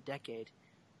 especially over the decade.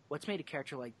 What's made a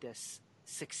character like this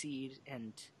succeed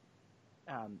and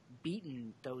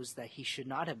beaten those that he should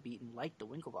not have beaten, like the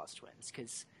Winklevoss twins?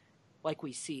 Because, like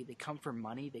we see, they come from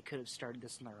money. They could have started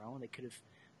this on their own. They could have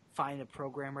found a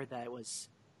programmer that was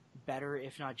better,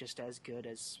 if not just as good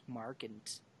as Mark. And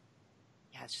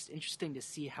yeah, it's just interesting to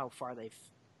see how far they've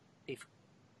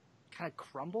kind of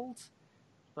crumbled.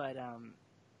 But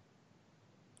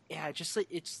yeah, just like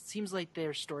it seems like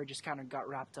their story just kind of got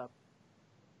wrapped up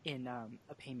in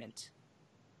a payment,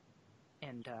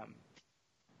 and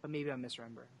but maybe I'm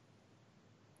misremembering.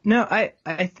 No, I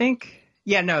think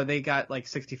no, they got like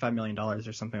 $65 million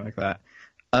or something like that.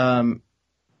 I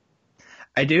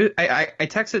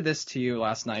texted this to you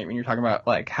last night when you were talking about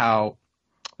like how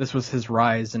this was his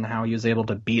rise and how he was able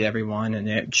to beat everyone, and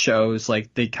it shows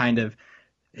like the kind of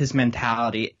his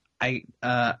mentality. I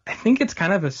think it's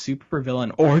kind of a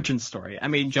supervillain origin story. I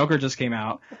mean, Joker just came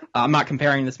out. I'm not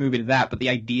comparing this movie to that, but the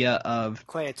idea of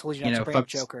Clay, I told you not to bring up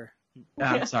Joker.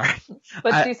 I'm sorry.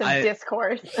 Let's do some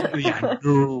discourse. Yeah,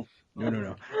 no.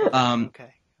 Okay. All right.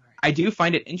 I do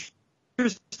find it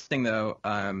interesting though.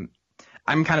 I'm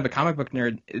kind of a comic book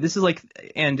nerd. This is like,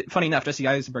 and funny enough, Jesse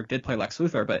Eisenberg did play Lex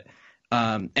Luthor, but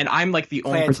and I'm like the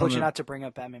only person. I told you not to bring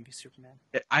up Batman v Superman.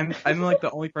 I'm like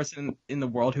the only person in the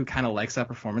world who kind of likes that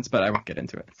performance, but I won't get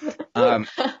into it.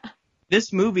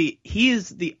 This movie, he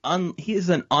is an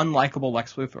unlikable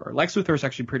Lex Luthor. Lex Luthor is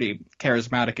actually pretty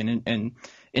charismatic and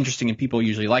interesting, and people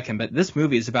usually like him. But this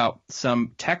movie is about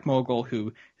some tech mogul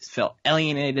who has felt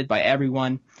alienated by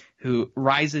everyone, who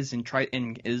rises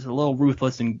and is a little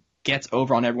ruthless and gets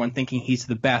over on everyone, thinking he's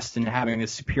the best and having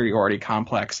this superiority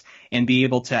complex, and be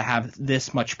able to have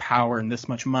this much power and this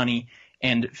much money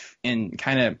and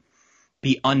kind of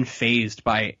be unfazed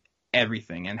by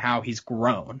everything and how he's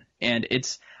grown. And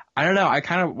it's, I don't know, I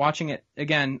kind of watching it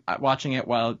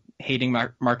while hating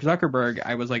Mark Zuckerberg,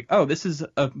 I was like, oh, this is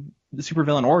the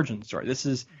supervillain origin story. This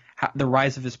is the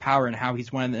rise of his power and how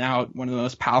he's one of the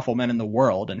most powerful men in the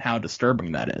world, and how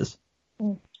disturbing that is.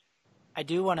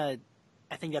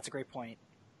 I think that's a great point.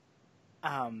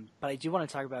 But I do want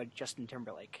to talk about Justin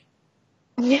Timberlake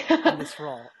in this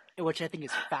role, which I think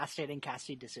is fascinating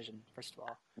casting decision, first of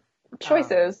all.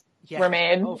 Choices were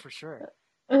made. Oh, for sure.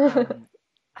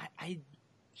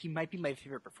 He might be my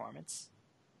favorite performance.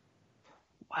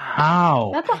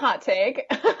 Wow. That's a hot take.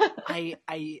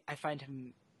 I find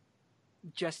him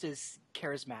just as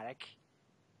charismatic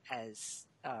as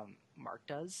Mark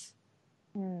does.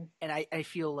 And I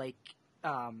feel like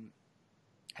I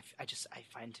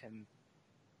find him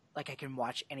like I can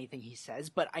watch anything he says,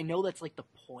 but I know that's like the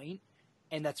point,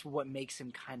 and that's what makes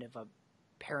him kind of a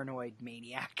paranoid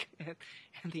maniac at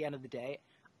the end of the day.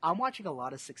 I'm watching a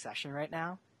lot of Succession right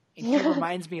now, and he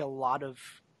reminds me a lot of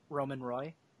Roman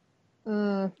Roy,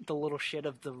 the little shit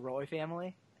of the Roy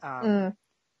family.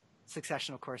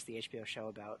 Succession, of course, the HBO show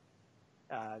about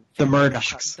the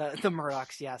Murdochs. The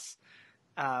Murdochs, yes.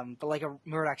 But like a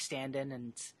Murdoch stand-in,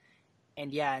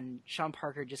 and Sean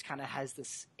Parker just kind of has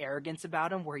this arrogance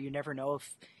about him where you never know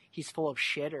if he's full of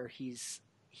shit or he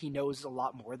knows a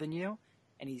lot more than you,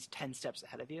 and he's 10 steps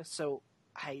ahead of you. So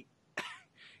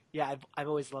I've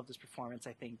always loved this performance.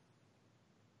 I think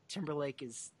Timberlake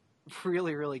is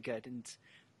really, really good. And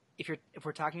if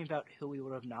we're talking about who we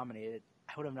would have nominated,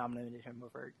 I would have nominated him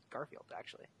over Garfield,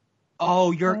 actually.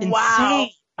 Oh, you're insane. Wow.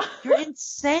 You're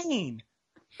insane.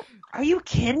 Are you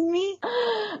kidding me?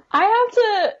 I have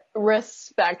to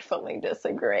respectfully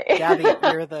disagree. Gaby,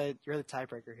 you're the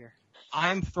tiebreaker here.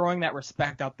 I'm throwing that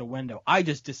respect out the window. I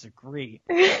just disagree.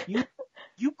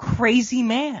 You crazy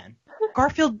man.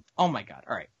 Garfield. Oh my God.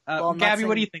 All right. Gaby,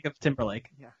 what do you think of Timberlake?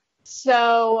 Yeah.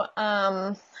 So,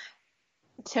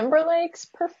 Timberlake's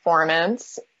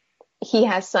performance, he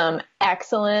has some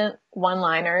excellent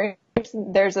one-liners.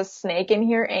 There's a snake in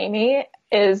here, Amy,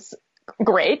 is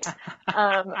great.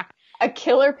 A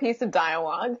killer piece of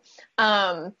dialogue.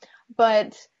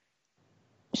 But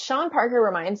Sean Parker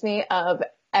reminds me of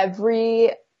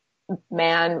every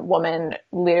man, woman,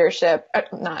 leadership,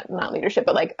 not leadership,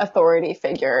 but like authority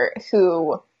figure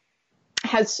who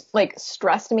has like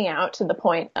stressed me out to the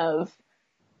point of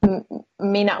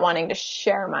me not wanting to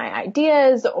share my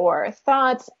ideas or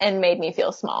thoughts and made me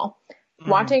feel small.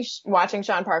 Watching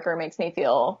Sean Parker makes me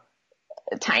feel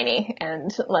tiny,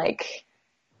 and like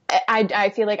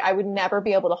I feel like I would never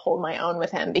be able to hold my own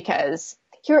with him because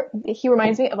he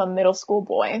reminds me of a middle school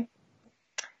boy.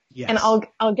 Yes. And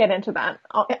I'll get into that.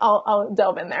 I'll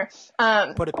delve in there.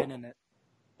 Put a pin in it.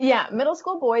 Yeah, middle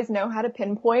school boys know how to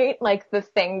pinpoint like the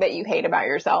thing that you hate about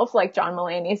yourself, like John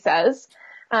Mulaney says.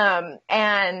 Good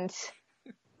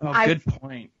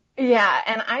point. Yeah,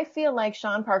 and I feel like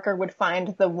Sean Parker would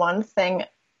find the one thing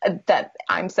that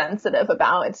I'm sensitive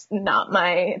about. It's not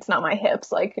my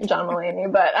hips like John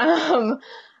Mulaney, but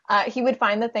he would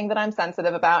find the thing that I'm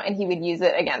sensitive about and he would use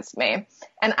it against me.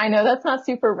 And I know that's not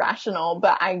super rational,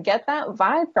 but I get that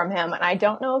vibe from him. And I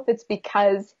don't know if it's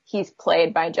because he's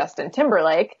played by Justin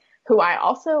Timberlake, who I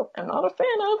also am not a fan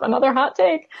of. Another hot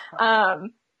take. I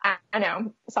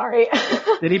know. Sorry.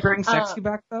 Did he bring sexy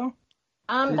back though?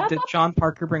 That's Did Sean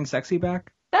Parker bring sexy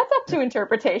back? up to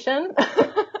interpretation.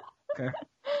 Okay.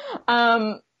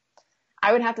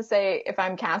 I would have to say if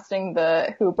I'm casting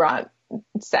the who brought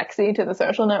sexy to the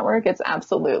Social Network, it's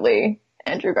absolutely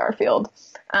Andrew Garfield.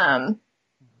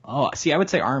 Oh, see, I would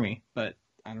say Army, but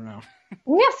I don't know.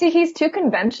 Yeah, see, he's too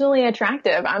conventionally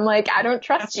attractive. I'm like, I don't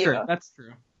trust That's you. true. That's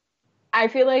true. I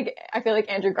feel like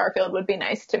Andrew Garfield would be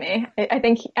nice to me. I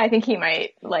think he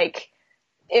might like.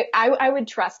 I would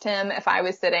trust him if I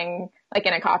was sitting like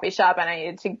in a coffee shop and I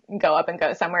needed to go up and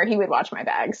go somewhere. He would watch my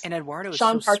bags. And Eduardo is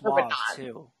Sean so Parker would suave not.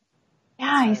 too.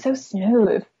 Yeah, he's so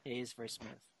smooth. He is very smooth.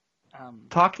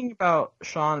 Talking about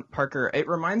Sean Parker, it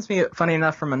reminds me, funny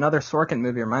enough, from another Sorkin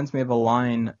movie. It reminds me of a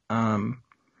line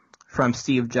from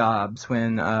Steve Jobs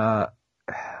when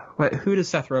who does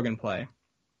Seth Rogen play?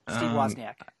 Steve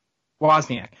Wozniak.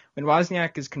 Wozniak. When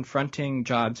Wozniak is confronting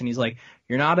Jobs and he's like,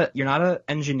 "You're not an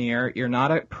engineer. You're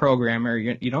not a programmer.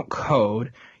 You don't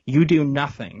code. You do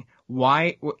nothing.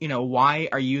 Why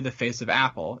are you the face of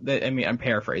Apple?" I'm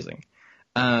paraphrasing.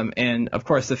 And of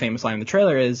course, the famous line in the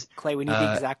trailer is, Clay, we need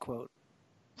the exact quote.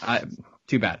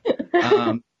 Too bad.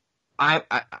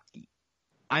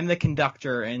 I'm the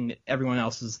conductor and everyone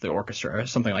else is the orchestra, or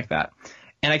something like that.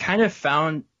 And I kind of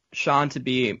found Sean to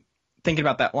be thinking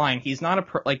about that line. He's not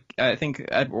I think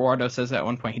Eduardo says at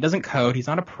one point, he doesn't code. He's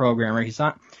not a programmer. He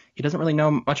doesn't really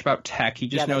know much about tech. He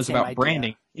just knows about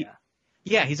branding.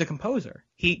 Yeah, he's a composer.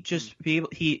 He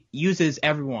uses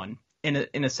everyone in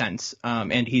a sense.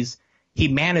 And he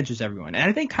manages everyone. And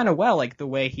I think kind of well, like the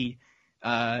way he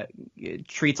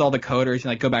treats all the coders and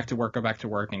like go back to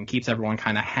work and keeps everyone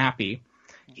kind of happy.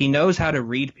 He knows how to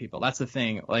read people. That's the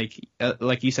thing. Like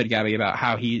you said, Gaby, about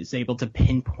how he's able to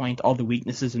pinpoint all the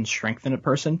weaknesses and strengthen a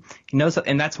person. He knows that,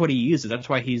 and that's what he uses. That's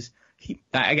why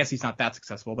I guess he's not that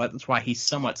successful, but that's why he's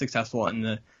somewhat successful in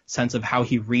the sense of how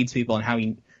he reads people and how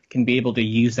he can be able to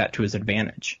use that to his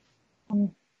advantage.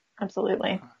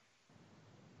 Absolutely.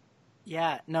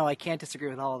 Yeah, no, I can't disagree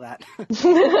with all of that.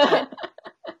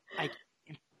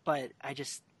 but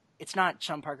it's not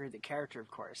Sean Parker the character, of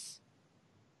course.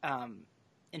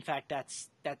 In fact,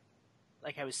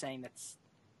 like I was saying,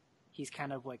 he's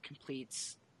kind of what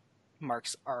completes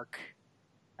Mark's arc.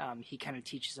 He kind of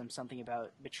teaches him something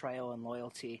about betrayal and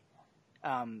loyalty.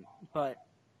 But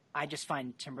I just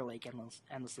find Timberlake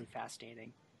endlessly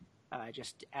fascinating,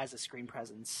 just as a screen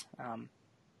presence.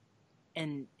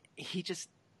 And he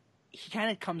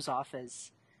kind of comes off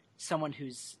as someone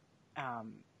who's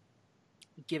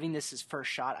giving this his first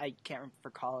shot. I can't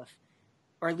recall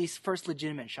or at least first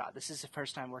legitimate shot. This is the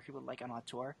first time working with like an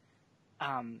auteur.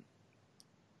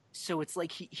 So it's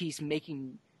like he's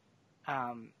making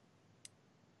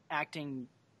acting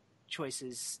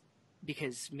choices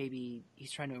because maybe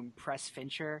he's trying to impress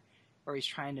Fincher or he's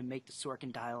trying to make the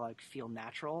Sorkin dialogue feel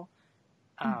natural.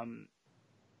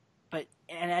 But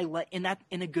I like in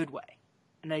a good way.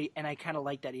 And I kind of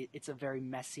like that it's a very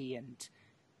messy and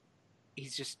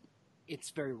it's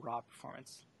very raw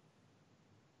performance.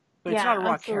 But it's not a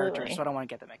raw character, so I don't want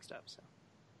to get that mixed up. So.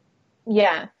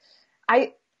 Yeah,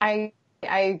 I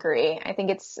agree. I think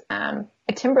it's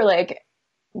Timberlake,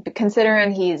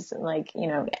 considering he's like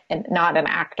not an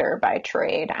actor by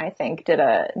trade. I think did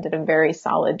a very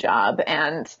solid job.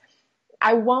 And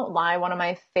I won't lie, one of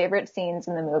my favorite scenes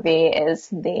in the movie is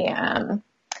the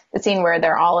scene where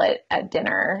they're all at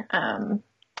dinner,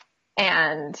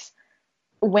 and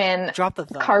when drop the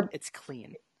thumb, it's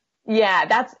clean. Yeah,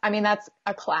 that's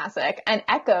a classic and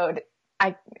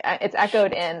it's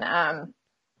echoed in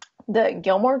the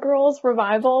Gilmore Girls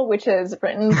revival, which is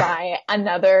written by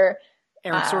another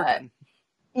Aaron Sorkin.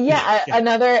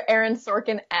 Another Aaron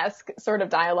Sorkin-esque sort of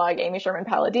dialogue, Amy Sherman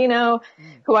Palladino,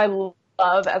 who I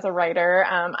love as a writer.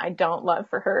 I don't love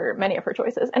many of her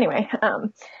choices. Anyway,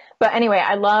 but anyway,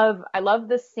 I love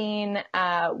the scene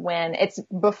when it's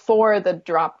before the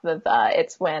drop the.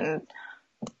 It's when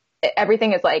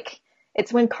everything is like,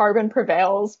 it's when Carbon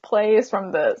Prevails plays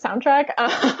from the soundtrack.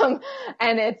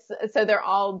 And so they're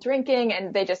all drinking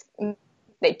and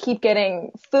they keep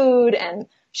getting food, and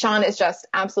Sean is just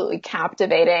absolutely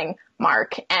captivating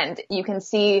Mark. And you can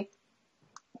see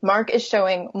Mark is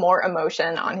showing more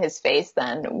emotion on his face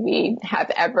than we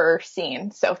have ever seen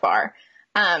so far.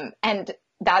 And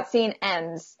that scene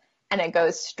ends and it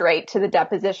goes straight to the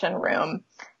deposition room,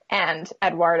 and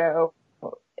Eduardo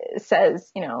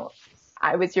says,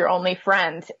 I was your only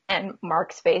friend, and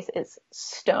Mark's face is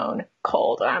stone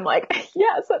cold. And I'm like,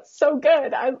 yes, that's so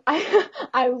good.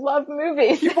 I love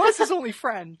movies. He was his only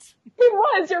friend. He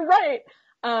was, you're right.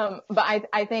 But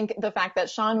I think the fact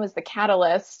that Sean was the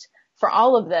catalyst for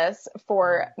all of this,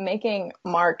 for making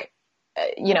Mark,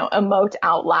 emote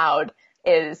out loud,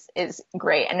 is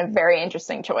great and a very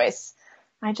interesting choice.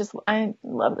 I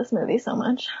love this movie so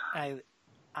much. I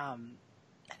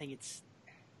think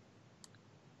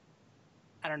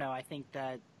I don't know. I think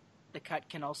that the cut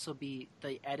can also be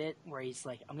the edit where he's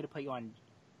like, I'm going to put you on,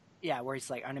 where he's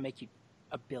like, I'm going to make you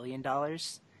 $1 billion.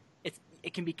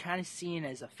 It can be kind of seen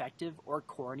as effective or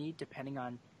corny depending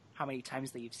on how many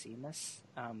times that you've seen this.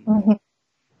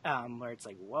 Where it's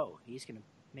like, whoa, he's going to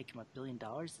make him $1 billion.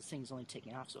 This thing's only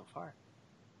taking off so far.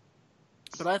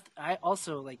 But I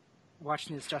also like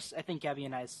watching this. I think Gabby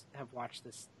and I have watched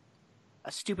this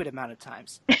a stupid amount of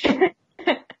times.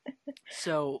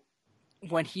 So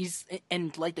when he's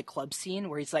in like the club scene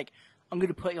where he's like, I'm going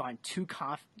to put you on 2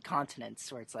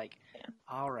 continents, where it's like,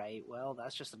 all right, well,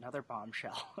 that's just another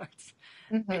bombshell.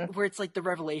 Where it's like the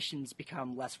revelations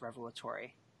become less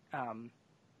revelatory. And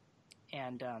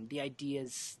the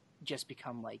ideas just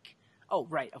become like, oh,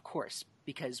 right, of course,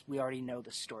 because we already know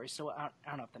the story. So I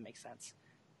don't know if that makes sense.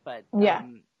 But yeah,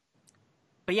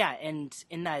 and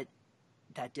in that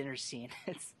dinner scene,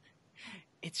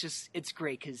 it's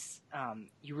great because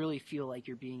you really feel like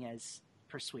you're being as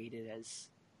persuaded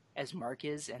as Mark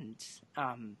is, and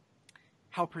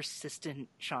how persistent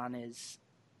Sean is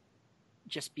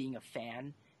just being a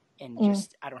fan, and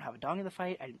just, I don't have a dog in the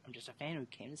fight, I'm just a fan who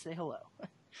came to say hello.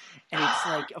 And it's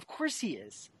like, of course he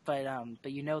is, but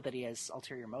you know that he has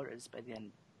ulterior motives by the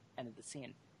end of the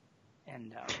scene.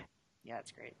 And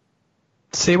it's great.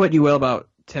 Say what you will about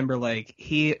Timberlake,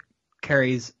 he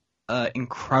carries an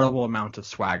incredible amount of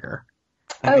swagger.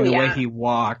 Like, the way he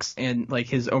walks and like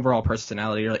his overall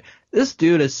personality. You're like, this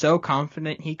dude is so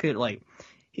confident. He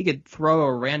could throw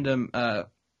a random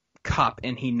cup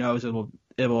and he knows it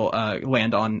will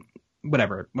land on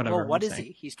whatever. Well, what is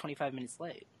he? He's 25 minutes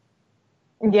late.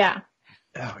 Yeah.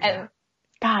 Oh, yeah. And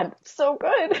God, so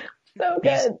good. So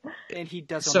good. And he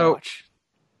doesn't watch.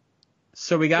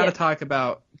 So we got to talk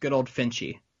about good old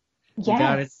Finchy.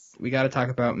 Yes. We got to talk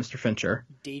about Mr. Fincher.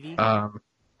 Davey?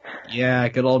 Yeah,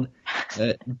 good old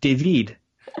David.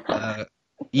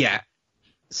 Yeah.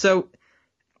 So,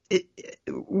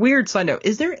 weird side note,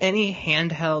 is there any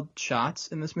handheld shots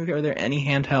in this movie? Are there any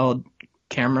handheld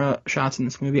camera shots in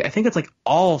this movie? I think it's like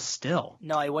all still.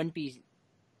 No, I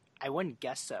wouldn't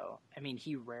guess so. I mean,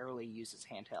 he rarely uses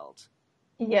handheld.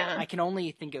 Yeah. I can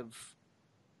only think of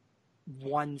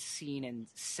one scene in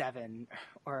Seven,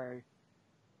 or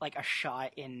like a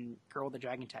shot in Girl with the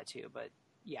Dragon Tattoo. But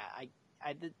yeah,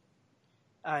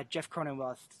 Jeff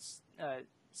Cronenweth's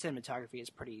cinematography is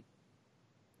pretty.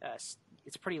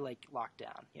 It's pretty like locked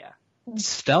down. Yeah.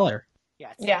 Stellar.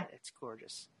 Yeah. It's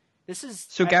gorgeous. This is.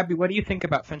 So Gabby, what do you think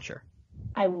about Fincher?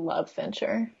 I love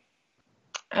Fincher.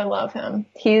 I love him.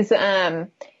 He's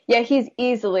he's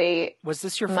easily. Was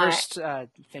this your first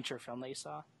Fincher film that you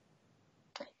saw?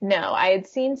 No, I had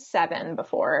seen Seven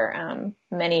before,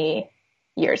 many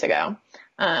years ago.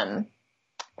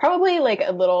 Probably like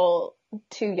a little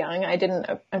too young. I didn't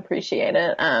appreciate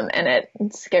it, and it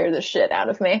scared the shit out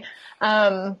of me.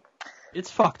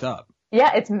 It's fucked up.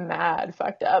 Yeah, it's mad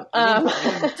fucked up.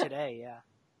 Today, yeah.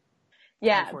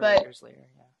 Yeah, but years later,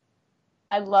 yeah.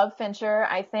 I love Fincher.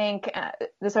 I think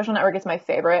The Social Network is my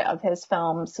favorite of his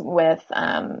films, with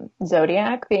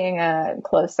Zodiac being a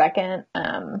close second.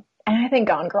 And I think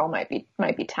Gone Girl might be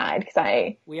tied,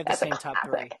 because we have the same top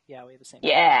 3. Yeah, we have the same.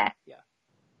 Yeah. Yeah.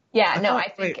 Yeah. No, I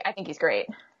think he's great.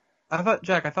 I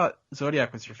thought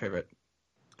Zodiac was your favorite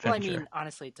Fincher. Well, I mean,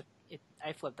 honestly,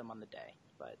 I flipped them on the day,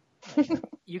 but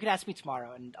you could ask me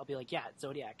tomorrow, and I'll be like, yeah,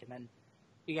 Zodiac, and then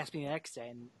you can ask me the next day,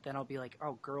 and then I'll be like,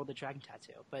 oh, Girl with the Dragon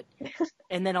Tattoo, but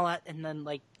and then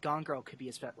like Gone Girl could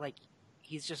be like,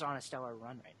 he's just on a stellar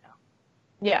run right now.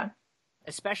 Yeah.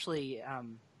 Especially,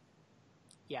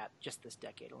 just this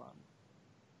decade alone.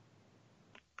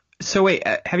 So wait,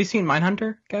 have you seen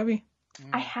Mindhunter, Gabby?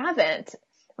 I haven't.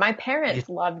 My parents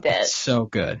loved it. It's so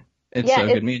good. It's so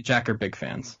good. Me and Jack are big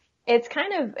fans.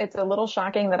 It's a little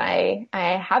shocking that I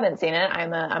haven't seen it.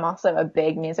 I'm also a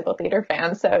big musical theater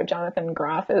fan, so Jonathan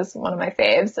Groff is one of my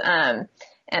faves. And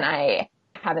I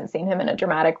haven't seen him in a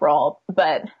dramatic role,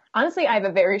 but honestly, I have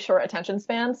a very short attention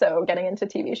span, so getting into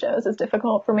TV shows is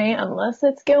difficult for me unless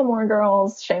it's Gilmore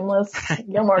Girls, shameless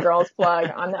Gilmore Girls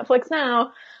plug on Netflix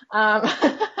now.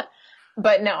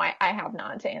 But no, I have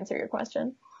not, to answer your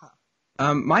question.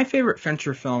 My favorite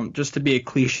Fincher film, just to be a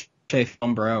cliche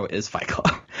film bro, is Fight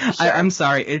Club. Sure. I'm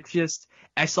sorry. It's just,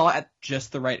 I saw it at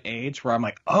just the right age where I'm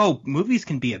like, oh, movies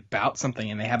can be about something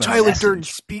and they have a Tyler message. Durden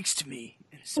speaks to me.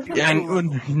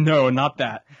 No, not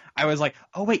that. I was like,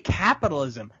 oh wait,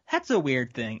 capitalism. That's a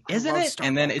weird thing, isn't it?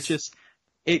 And then it just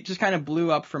kind of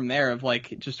blew up from there, of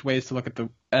like just ways to look at the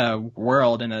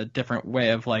world in a different way,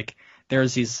 of like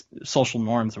there's these social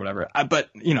norms or whatever. But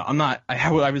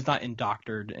I was not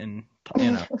indoctored in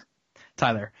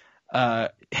Tyler.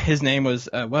 His name was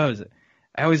what was it?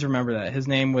 I always remember that. His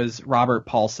name was Robert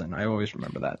Paulson. I always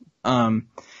remember that.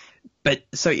 But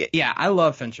so yeah, I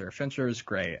love Fincher. Fincher is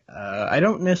great. I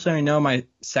don't necessarily know my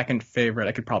second favorite.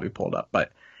 I could probably pull it up,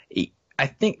 but I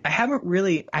think I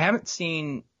haven't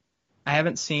seen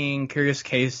Curious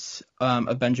Case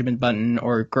of Benjamin Button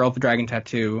or Girl with the Dragon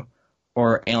Tattoo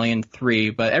or Alien 3,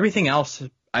 but everything else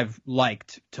I've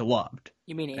liked to loved.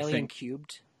 You mean Alien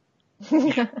Cubed?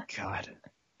 God.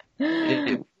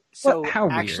 So how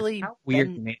weird. Actually, how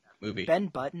weird you made that movie. Ben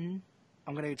Button,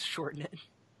 I'm going to shorten it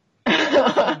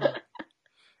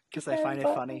because I find it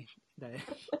funny.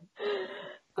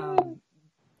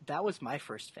 That was my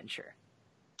first Fincher.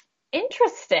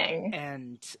 Interesting.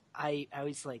 And I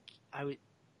was like, I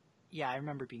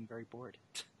remember being very bored,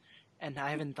 and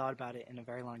I haven't thought about it in a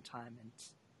very long time.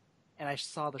 And I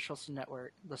saw the Social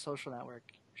Network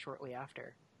shortly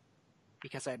after,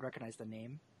 because I had recognized the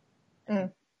name,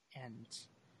 and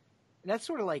that's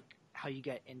sort of like how you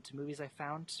get into movies. I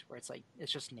found where it's like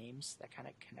it's just names that kind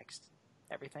of connects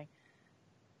everything.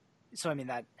 So I mean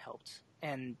that helped,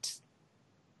 and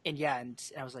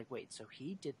I was like, wait, so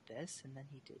he did this, and then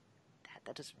he did.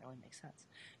 That doesn't really make sense,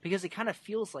 because it kind of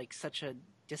feels like such a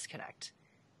disconnect.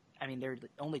 I mean, they're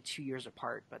only 2 years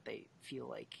apart, but they feel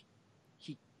like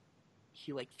he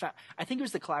like I think it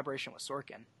was the collaboration with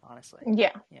Sorkin, honestly.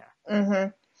 Yeah.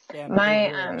 Mm-hmm. They really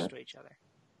understood each other.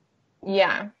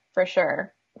 Yeah, for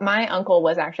sure. My uncle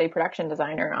was actually a production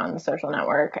designer on The Social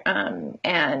Network, and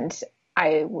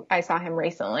I saw him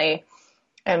recently.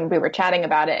 And we were chatting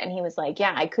about it, and he was like,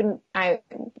 yeah, I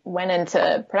went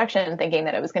into production thinking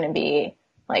that it was going to be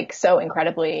like so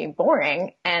incredibly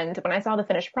boring. And when I saw the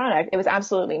finished product, it was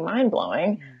absolutely mind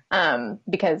blowing.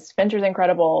 Because Fincher's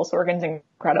incredible, Sorkin's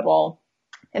incredible.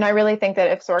 And I really think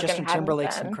that if Sorkin Justin hadn't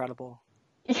Timberlake's been... incredible.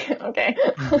 Okay.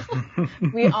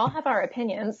 We all have our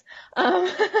opinions.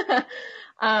 But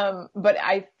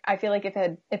I feel like if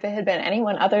it had been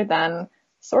anyone other than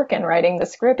Sorkin writing the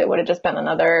script, it would have just been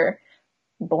another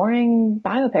boring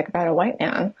biopic about a white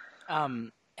man.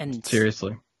 And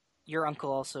seriously, your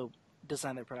uncle also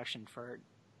designed the production for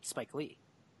Spike Lee.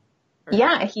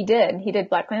 Yeah, he did. He did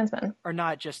Black Klansman. Or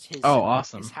not just his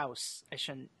awesome. His house. I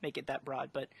shouldn't make it that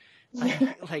broad, but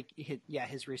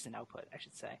his recent output, I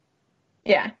should say.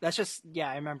 Yeah. That's just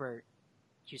I remember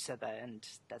you said that, and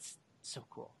that's so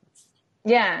cool. That's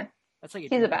like a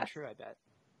he's the best. True, I bet.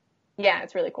 Yeah,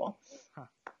 it's really cool. Huh.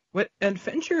 And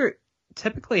Fincher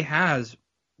typically has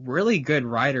really good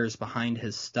writers behind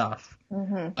his stuff.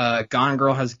 Mm-hmm. Gone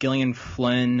Girl has Gillian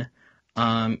Flynn.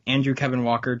 Andrew Kevin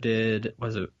Walker did,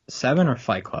 was it 7 or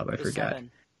Fight Club? I forget.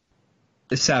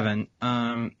 7.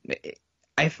 I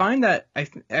find that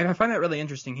really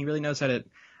interesting. He really knows how to.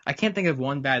 I can't think of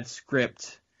one bad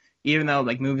script, even though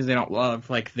like movies I don't love,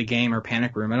 like The Game or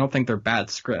Panic Room. I don't think they're bad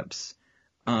scripts.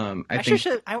 I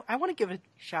want to give a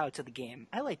shout out to The Game.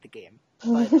 I like The Game.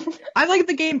 But I like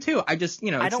The Game too. I just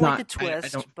I don't like the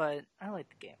twist, but I like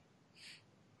The Game.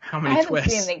 How many twists? I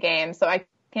haven't seen The Game, so I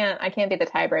can't be the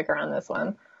tiebreaker on this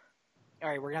one. All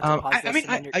right, we're gonna have to pause this.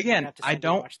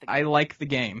 I like The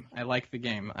Game. I like The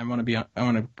Game. I want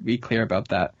to be clear about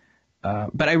that.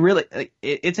 But I really,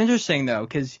 it's interesting though,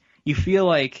 because you feel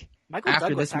like Michael after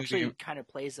Douglas this movie, actually kind of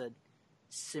plays a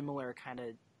similar kind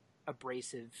of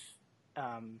abrasive,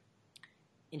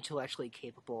 intellectually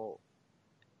capable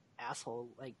asshole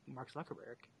like Mark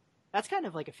Zuckerberg. That's kind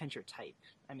of like a Fincher type.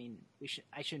 I mean,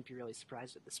 I shouldn't be really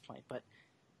surprised at this point, but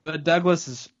Douglas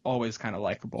is always kind of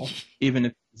likable, even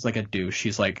if it's like a douche.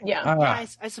 He's like, I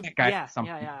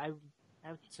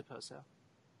would suppose so.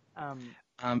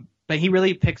 But he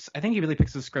really picks. I think he really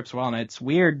picks the scripts well, and it's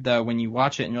weird though when you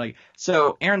watch it and you're like,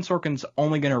 so Aaron Sorkin's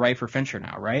only going to write for Fincher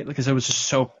now, right? Because it was just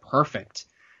so perfect.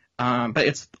 But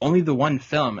it's only the one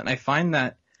film, and I find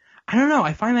that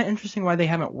interesting why they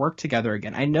haven't worked together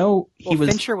again. I know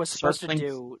Fincher was supposed to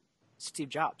do Steve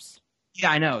Jobs. Yeah,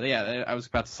 I know. Yeah, I was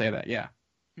about to say that. Yeah.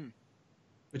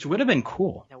 Which would have been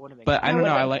cool. That would have been but cool. I don't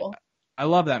know. I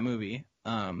love that movie.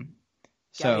 Gaby,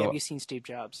 have you seen Steve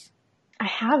Jobs? I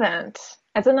haven't.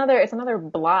 It's another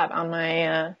blot on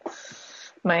my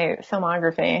my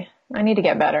filmography. I need to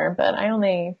get better, but I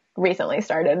only recently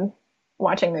started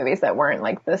watching movies that weren't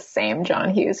like the same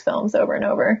John Hughes films over and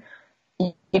over.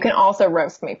 You can also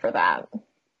roast me for that.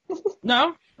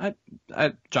 No,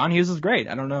 John Hughes is great.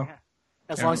 I don't know. Yeah.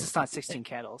 As long as it's not 16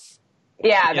 Candles.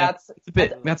 Yeah, that's a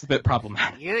bit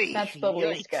problematic. That's the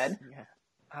least good.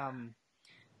 Yeah.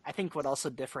 I think what also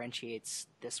differentiates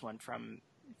this one from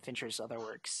Fincher's other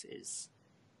works is,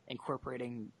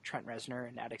 incorporating Trent Reznor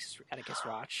and Atticus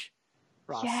Ross.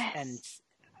 Yes.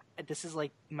 And this is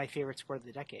like my favorite score of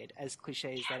the decade, as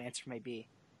cliche as that answer may be.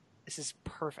 This is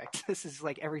perfect. This is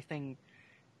like everything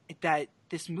that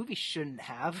this movie shouldn't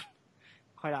have.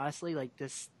 Quite honestly, like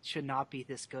this should not be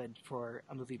this good for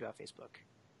a movie about Facebook.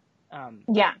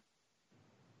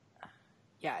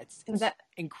 Yeah, it's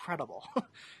incredible.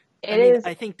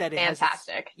 I think that it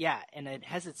fantastic. And it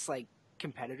has its like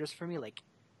competitors for me. Like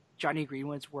Johnny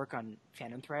Greenwood's work on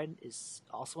Phantom Thread is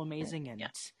also amazing, and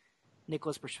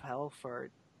Nicholas Britell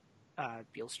for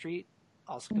Beale Street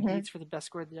also competes for the best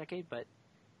score of the decade. But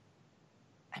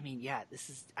I mean, this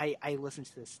is I listened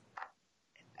to this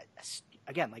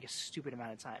again like a stupid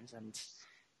amount of times, and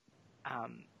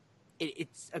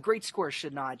it's a great score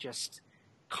should not just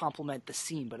complement the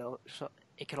scene, but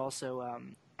it could also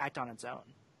act on its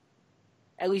own.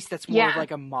 At least that's more of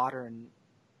like a modern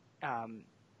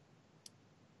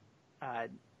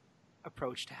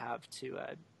approach to have to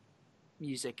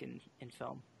music in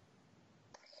film.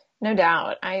 No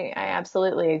doubt. I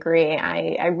absolutely agree.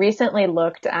 I recently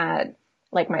looked at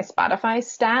like my Spotify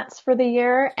stats for the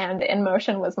year, and In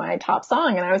Motion was my top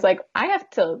song. And I was like, I have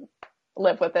to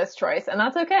live with this choice, and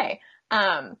that's okay.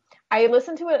 I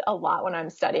listen to it a lot when I'm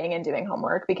studying and doing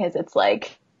homework because it's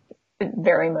like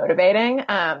very motivating.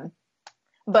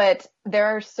 But there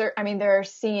are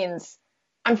scenes.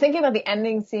 I'm thinking about the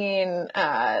ending scene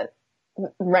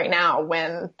right now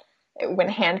when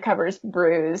Hand Covers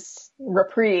Bruise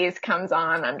reprise comes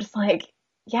on. I'm just like,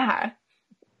 yeah,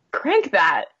 crank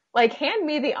that. Like, hand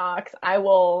me the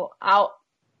aux.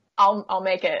 I'll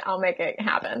make it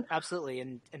happen. Absolutely.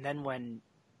 And then when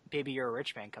Baby You're a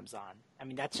Rich Man comes on, I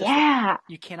mean, that's just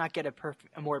you cannot get a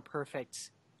more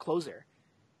perfect closer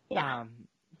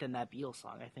than that Beatles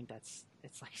song. I think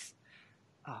it's like,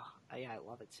 I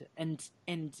love it too. And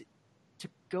to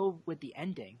go with the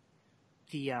ending,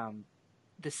 the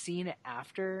scene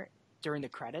after, during the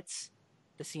credits,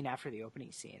 the scene after the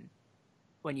opening scene,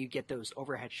 when you get those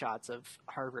overhead shots of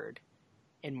Harvard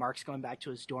and Mark's going back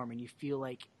to his dorm, and you feel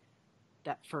like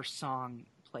that first song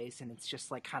plays and it's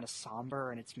just like kind of somber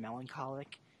and it's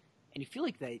melancholic, and you feel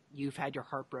like that you've had your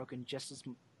heart broken just as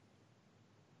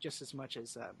much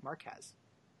as Mark has.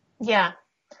 Yeah,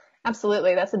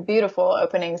 absolutely. That's a beautiful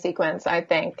opening sequence, I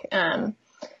think.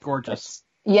 Gorgeous.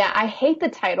 Yeah, I hate the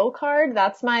title card.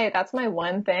 That's my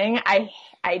one thing. I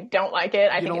don't like it.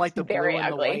 I think don't it's the very blue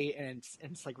and ugly. The white, and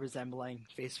it's like resembling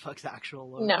Facebook's actual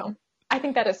logo. No, I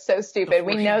think that is so stupid.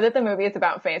 We know that the movie is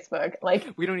about Facebook. Like,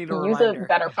 we don't need a use reminder. a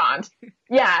better font.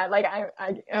 Yeah, like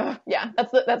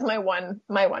that's my one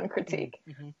critique.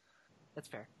 Mm-hmm. That's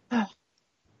fair.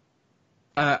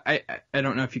 I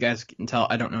don't know if you guys can tell.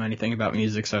 I don't know anything about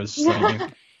music, so I was just letting you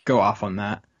go off on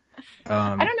that.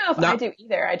 I don't know if I do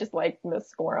either. I just like the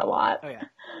score a lot. Oh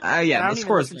yeah. Yeah, the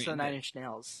score is great. To the Nine Inch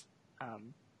Nails.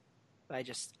 But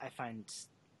I find,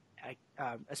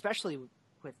 especially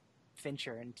with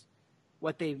Fincher and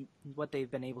what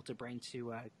they've been able to bring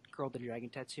to Girl with the Dragon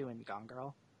Tattoo and Gone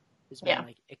Girl has been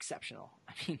like exceptional.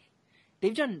 I mean,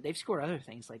 they've scored other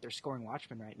things, like they're scoring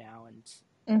Watchmen right now,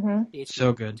 and the HBO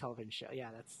so good television show. Yeah,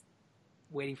 that's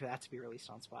waiting for that to be released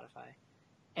on Spotify.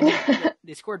 And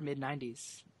they scored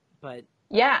mid-90s, but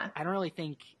I don't really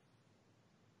think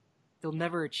they'll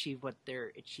never achieve what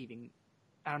they're achieving.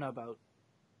 I don't know about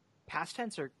past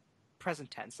tense or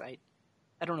present tense. I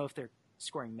don't know if they're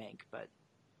scoring Mank, but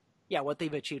what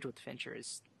they've achieved with Fincher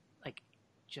is like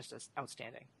just as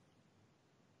outstanding.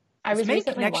 I was Mank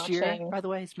recently next watching... year, by the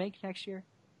way. Is Mank next year?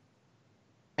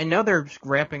 I know they're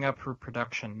ramping up for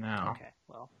production now. Okay,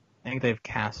 well, I think they've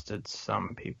casted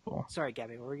some people. Sorry,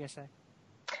 Gabby, what were you gonna say?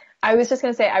 I was just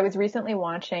going to say, I was recently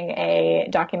watching a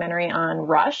documentary on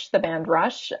Rush, the band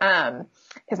Rush,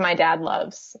 because my dad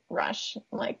loves Rush,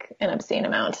 like an obscene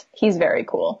amount. He's very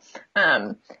cool.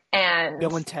 And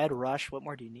Bill and Ted, Rush, what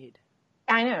more do you need?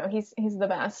 I know, he's the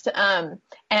best.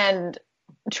 And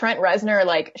Trent Reznor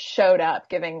like showed up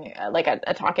giving like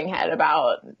a talking head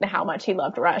about how much he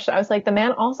loved Rush. I was like, the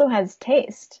man also has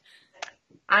taste.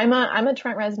 I'm a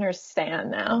Trent Reznor stan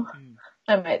now,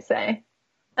 I might say.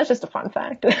 That's just a fun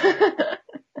fact.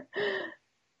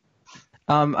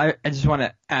 I just want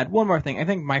to add one more thing. I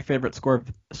think my favorite score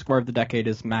of the decade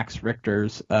is Max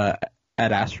Richter's Ad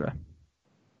Astra.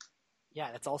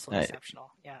 Yeah, that's also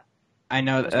exceptional. Yeah. I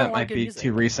know that might be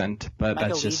too recent, but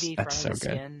Michael that's so good.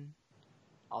 Skin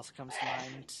also comes to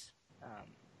mind.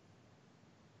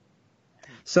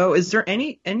 So is there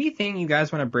anything you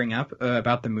guys want to bring up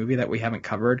about the movie that we haven't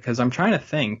covered? Because I'm trying to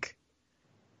think.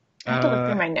 I have to look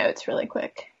through my notes really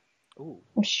quick. Ooh.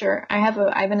 I'm sure I have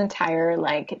an entire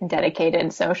like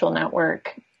dedicated social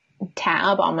network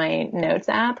tab on my notes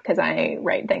app because I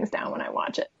write things down when I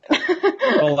watch it.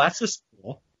 Well, that's just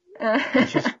cool.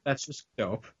 That's just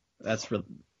dope. That's really.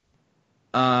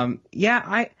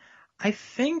 Yeah, I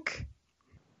think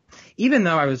even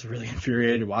though I was really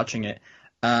infuriated watching it.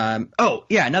 Oh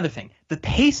yeah, another thing. The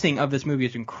pacing of this movie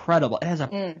is incredible. It has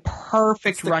a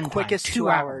perfect runtime. Quickest 2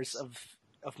 hours of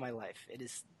my life.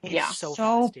 It's so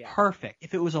fast, yeah. Perfect.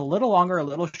 If it was a little longer, a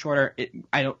little shorter,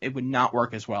 it would not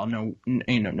work as well. No,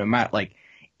 no matter like,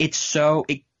 it's so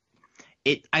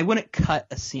I wouldn't cut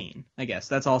a scene. I guess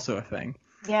that's also a thing.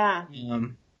 Yeah.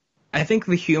 I think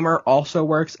the humor also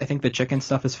works. I think the chicken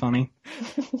stuff is funny.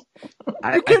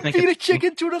 You can't feed a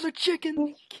chicken to another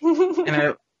chicken. And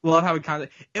I love how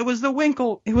it was the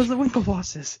Winkle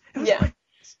bosses. Yeah.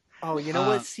 Oh, you know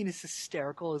what scene is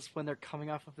hysterical is when they're coming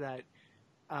off of that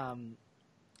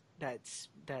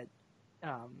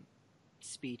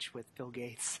speech with Bill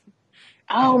Gates.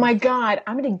 Oh my God!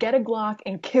 I'm gonna get a Glock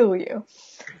and kill you.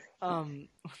 When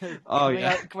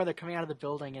they're coming out of the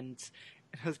building and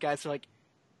those guys are like,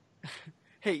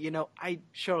 "Hey, I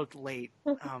showed up late.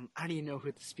 I don't even know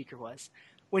who the speaker was.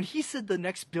 When he said the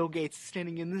next Bill Gates is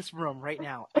standing in this room right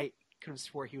now, I could have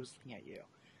swore he was looking at you.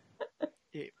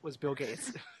 It was Bill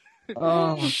Gates."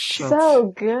 Oh,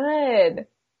 so good.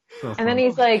 So and then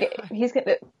he's like,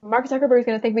 Mark Zuckerberg's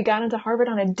gonna think we got into Harvard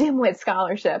on a dimwit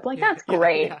scholarship. Like, that's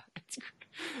great.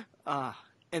 Yeah.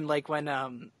 And like when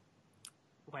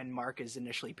Mark is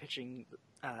initially pitching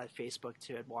Facebook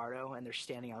to Eduardo, and they're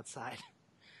standing outside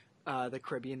the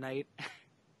Caribbean night.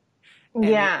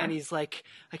 And he's like,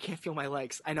 I can't feel my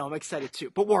legs. I know, I'm excited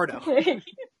too. But Wardo.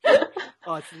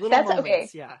 Oh, it's little moments. Okay.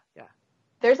 Yeah.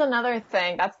 There's another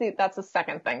thing. That's the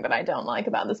second thing that I don't like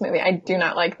about this movie. I do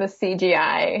not like the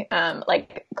CGI,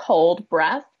 like cold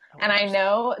breath. And I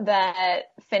know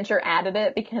that Fincher added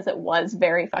it because it was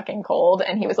very fucking cold.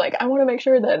 And he was like, I want to make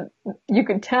sure that you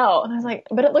could tell. And I was like,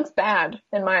 but it looks bad,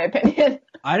 in my opinion.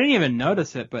 I didn't even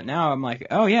notice it, but now I'm like,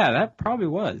 oh yeah, that probably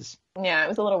was. Yeah, it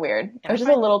was a little weird. It was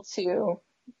just a little too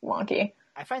wonky.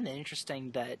 I find it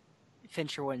interesting that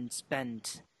Fincher wouldn't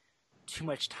spend too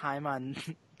much time on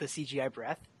the CGI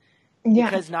breath. Yeah.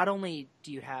 Because not only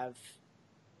do you have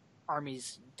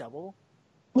Army's double,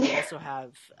 you also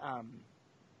have,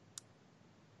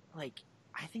 I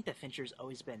think that Fincher's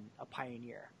always been a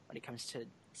pioneer when it comes to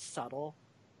subtle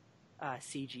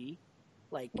CG.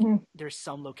 There's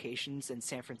some locations in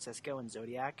San Francisco and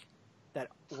Zodiac that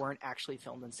weren't actually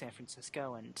filmed in San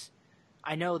Francisco, and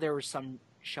I know there were some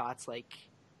shots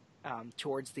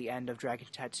towards the end of Dragon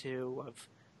Tattoo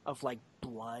of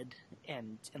blood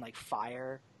and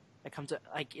fire that comes up.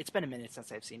 It's been a minute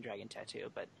since I've seen Dragon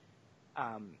Tattoo, but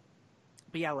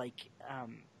yeah,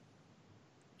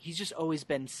 he's just always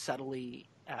been subtly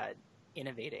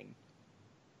innovating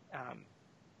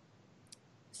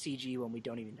CG when we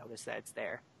don't even notice that it's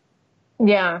there.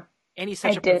 Yeah. And he's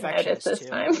such a perfectionist this too.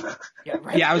 Time. Yeah,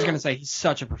 right. Yeah, I was gonna say he's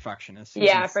such a perfectionist.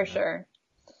 Yeah, for sure.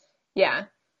 Yeah.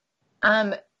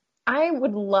 I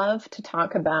would love to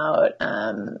talk about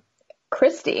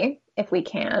Christy, if we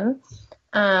can,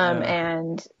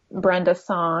 and Brenda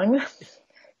Song.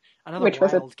 Another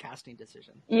wild casting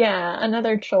decision. Yeah,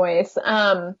 another choice.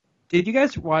 Did you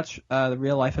guys watch The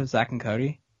Real Life of Zack and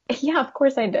Cody? Yeah, of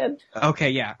course I did.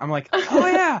 Okay, yeah. I'm like, oh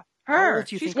yeah, her.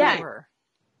 She's her.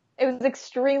 It was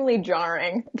extremely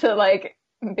jarring to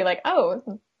be like,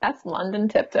 oh, that's London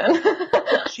Tipton.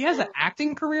 She has an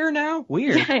acting career now?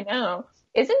 Weird. Yeah, I know.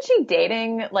 Isn't she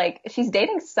dating, she's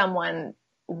dating someone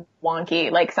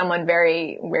wonky, someone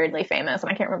very weirdly famous,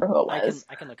 and I can't remember who it was.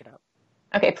 I can look it up.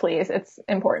 Okay, please. It's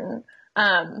important.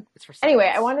 It's for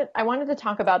anyway, I wanted to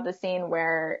talk about the scene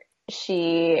where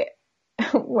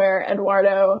where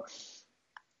Eduardo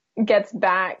gets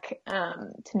back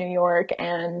to New York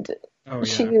and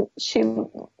she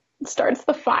starts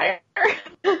the fire.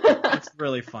 It's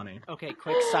really funny. Okay,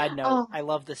 quick side note. I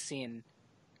love this scene.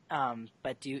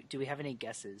 But do we have any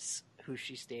guesses who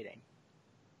she's dating?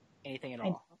 Anything at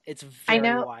all? It's very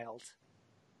wild.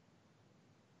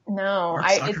 No,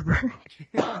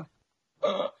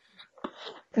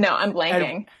 no, I'm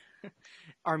blanking.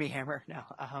 Army Hammer. No,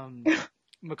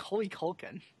 Macaulay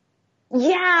Culkin.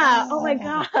 Yeah. Oh my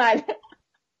God.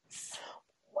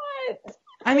 What?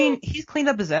 I mean, he's cleaned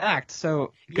up his act,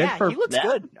 so good for he looks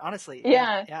good, honestly.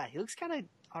 Yeah, he looks kind of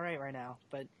all right now,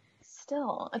 but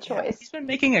still a choice. He's been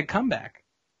making a comeback.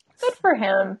 Good for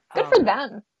him. Good for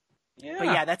them. Yeah, but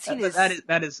yeah, that scene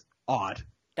that is odd.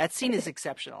 That scene is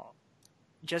exceptional,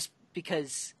 just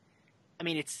because. I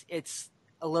mean, it's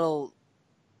a little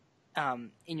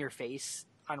in your face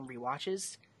on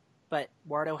rewatches, but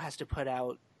Wardo has to put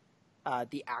out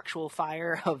the actual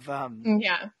fire of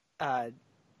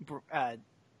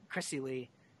Chrissy Lee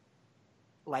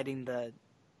lighting the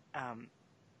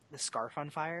scarf on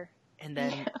fire, and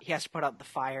then he has to put out the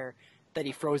fire. That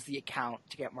he froze the account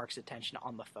to get Mark's attention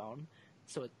on the phone,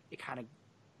 so it kind of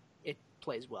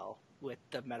plays well with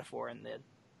the metaphor and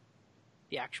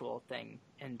the actual thing,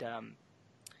 and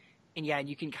yeah, and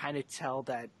you can kind of tell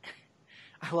that.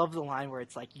 I love the line where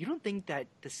it's like, you don't think that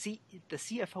the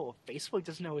CFO of Facebook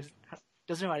doesn't know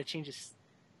how to change his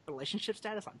relationship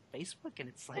status on Facebook, and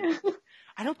it's like,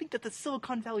 I don't think that the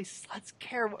Silicon Valley sluts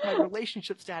care what my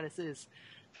relationship status is.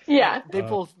 Yeah, they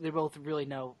both really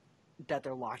know that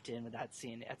they're locked in with that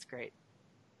scene. That's great.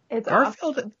 It's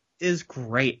Garfield awesome. is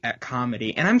great at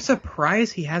comedy, and I'm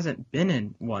surprised he hasn't been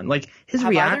in one. Like his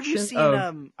Have reaction either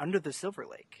of you seen Under the Silver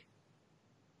Lake?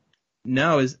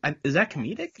 No, is that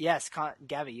comedic? Yes,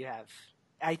 Gaby, you have.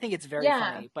 I think it's very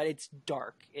funny, but it's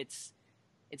dark. It's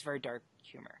very dark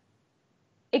humor.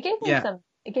 It gave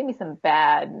me some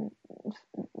bad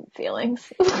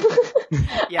feelings.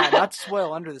 Yeah, not to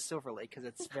spoil Under the Silver Lake because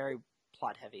it's very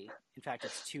plot heavy. In fact,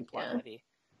 it's too plot heavy.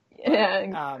 Yeah,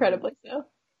 incredibly so.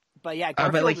 But yeah,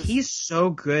 but like he's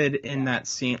so good in that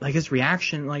scene. Like his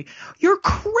reaction, like you're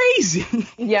crazy.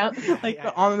 Yeah.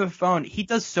 On the phone, he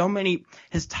does so many.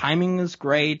 His timing is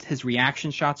great. His reaction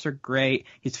shots are great.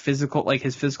 His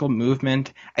physical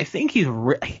movement. I think he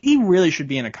really should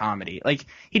be in a comedy. Like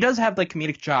he does have like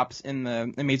comedic chops in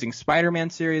the Amazing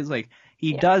Spider-Man series. Like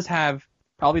he does have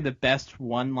probably the best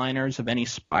one-liners of any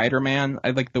Spider-Man. I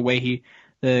like the way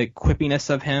the quippiness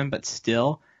of him, but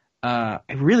still. I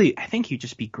think he'd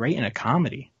just be great in a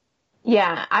comedy.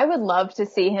 Yeah, I would love to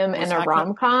see him in a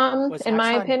rom-com, in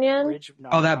my opinion.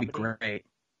 That'd be great.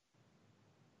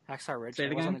 Hacksaw Ridge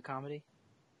wasn't a comedy?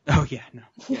 Oh, yeah, no.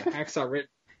 Yeah, Hacksaw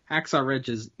Ridge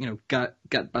is, gut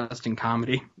busting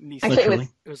comedy. Actually,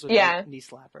 it was with a knee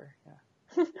slapper.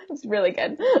 Yeah. It's really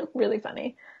good. Really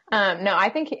funny. No, I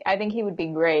think he would be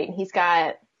great. He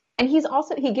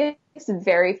gives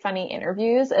very funny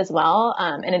interviews as well,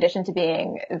 in addition to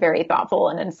being very thoughtful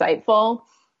and insightful.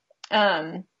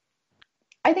 I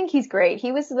think he's great. So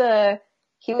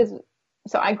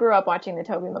I grew up watching the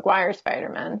Tobey Maguire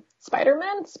Spider-Mans,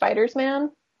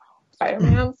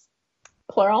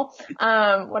 plural.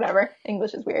 Whatever.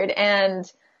 English is weird.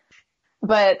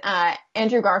 But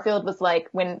Andrew Garfield was like,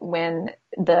 when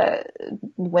the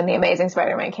Amazing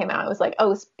Spider-Man came out, it was like,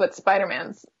 oh, but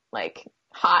Spider-Man's like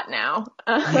hot now.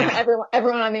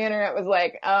 Everyone on the internet was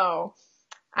like, oh,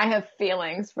 I have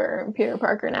feelings for Peter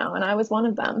Parker now, and I was one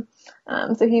of them.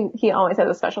 So he always has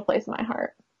a special place in my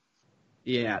heart.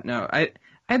 Yeah, no, I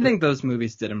think those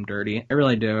movies did him dirty. I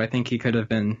really do. I think he could have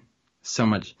been so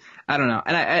much. I don't know,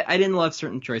 and I didn't love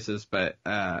certain choices, but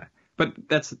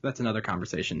that's another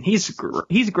conversation. He's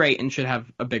great and should have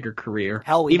a bigger career.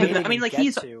 Hell, he's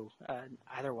to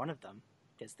either one of them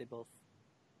because they both.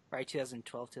 Right,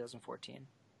 2012, 2014.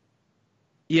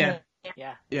 Yeah.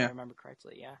 Yeah. If I remember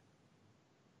correctly, yeah.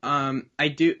 I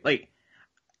do,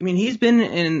 he's been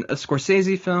in a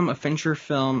Scorsese film, a Fincher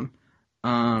film.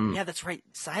 Yeah, that's right.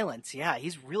 Silence, yeah.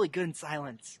 He's really good in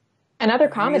Silence. Another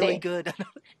comedy. Really good.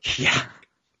 Yeah.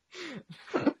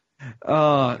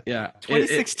 Yeah.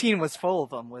 2016 was full of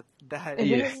them with that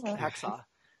Hacksaw.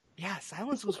 Yeah,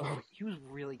 Silence he was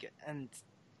really good. And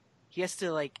he has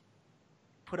to,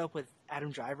 put up with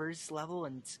Adam Driver's level,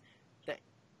 and that's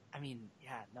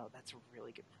a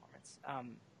really good performance.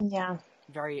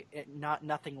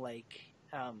 Nothing like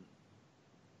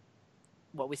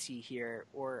what we see here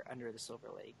or Under the Silver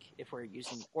Lake if we're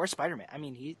using or Spider-Man.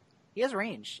 He has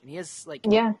range, and he has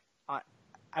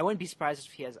I wouldn't be surprised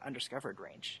if he has undiscovered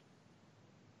range.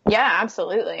 Yeah,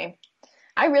 absolutely.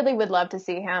 I really would love to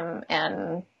see him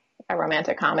in a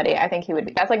romantic comedy. I think he would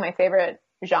be. That's my favorite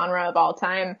genre of all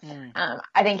time.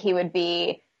 I think he would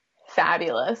be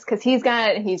fabulous because he's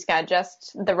got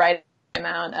just the right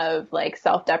amount of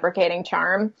self-deprecating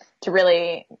charm to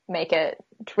really make it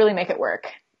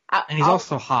work. And he's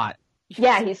also hot.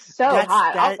 Yeah, he's so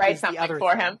hot. I'll write something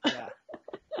for him.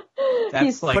 Yeah.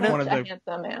 He's one of the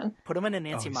handsome man. Put him in a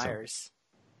Nancy Myers.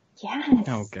 Yes.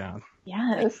 Oh god.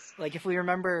 Yes. If we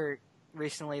remember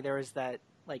recently, there was that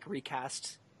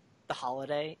recast The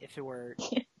Holiday if it were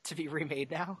to be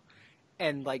remade now,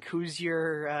 and who's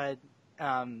your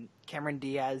Cameron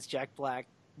Diaz, Jack Black,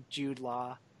 Jude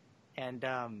Law, and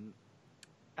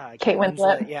Kate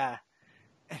Winslet. Yeah,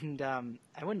 and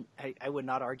I would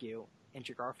not argue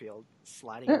Andrew Garfield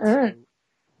sliding into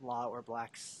Law or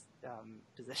Black's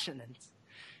position, and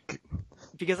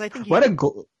because I think what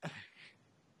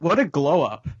a glow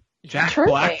up. Jack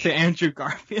Black to Andrew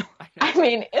Garfield.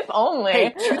 If only.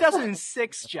 Hey,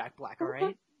 2006 Jack Black, all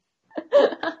right?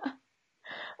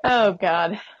 Oh,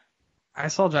 God. I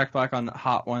saw Jack Black on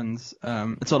Hot Ones.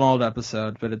 It's an old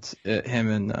episode, but it's him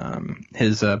and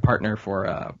his partner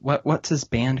for what's his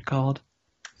band called?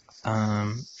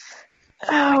 I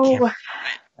can't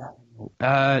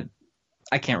Oh,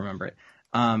 I can't remember it.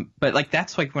 But like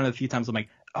that's like one of the few times I'm like,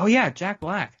 oh yeah, Jack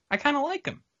Black. I kind of like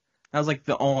him. That was like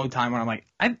the only time when I'm like,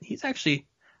 he's actually,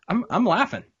 I'm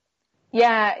laughing.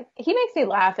 yeah, he makes me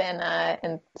laugh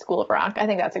in School of Rock. I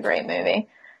think that's a great movie.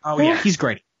 Oh yeah, he's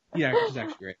great. Yeah, he's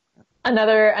actually great.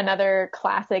 Another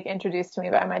classic introduced to me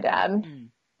by my dad.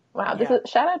 Wow, this is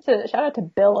shout out to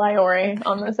Bill Iori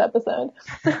on this episode.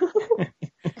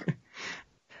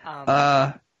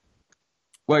 What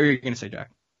were you gonna say,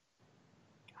 Jack?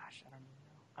 Gosh, I don't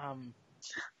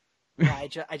even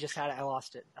know. Yeah, I just had it. I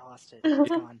lost it. It's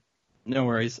gone. No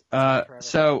worries.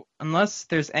 So unless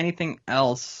there's anything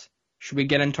else, should we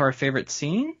get into our favorite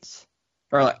scenes,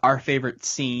 or like our favorite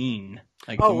scene?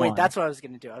 Like, oh wait, that's what I was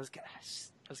gonna do. I was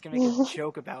gonna make a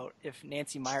joke about if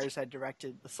Nancy Meyers had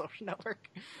directed The Social Network.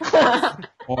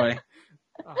 Boy.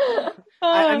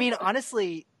 I mean,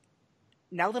 honestly,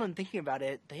 now that I'm thinking about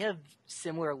it, they have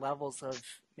similar levels of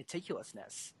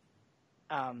meticulousness.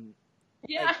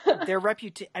 Yeah. Like, their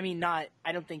reputation. I mean, I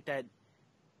don't think that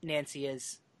Nancy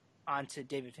is onto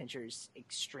David Fincher's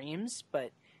extremes,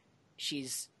 but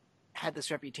she's had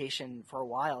this reputation for a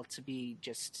while to be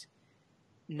just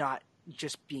not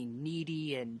just being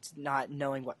needy and not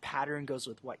knowing what pattern goes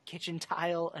with what kitchen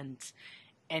tile,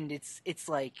 and it's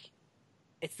like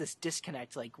it's this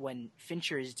disconnect. Like when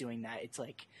Fincher is doing that, it's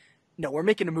like, no, we're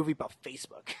making a movie about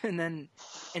Facebook, and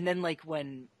then like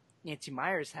when Nancy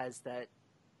Meyers has that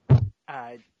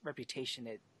reputation,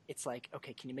 it's like,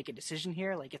 okay, can you make a decision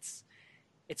here? Like it's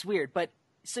weird, but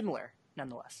similar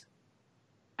nonetheless.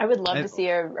 I would love to see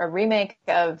a remake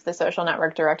of The Social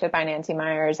Network directed by Nancy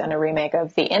Meyers and a remake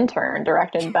of The Intern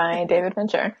directed by David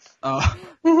Fincher. Oh,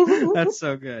 that's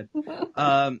so good.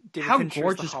 How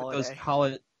gorgeous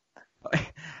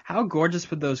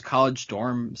would those college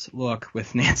dorms look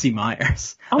with Nancy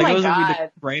Meyers? Oh like, my those God. would be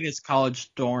the greatest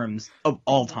college dorms of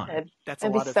all time. That's a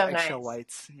lot of eggshell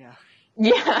whites. Yeah.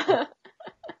 Yeah.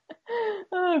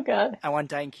 Oh God. I want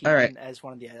Diane Keaton as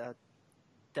one of the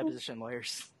deposition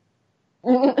lawyers.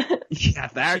 Yeah,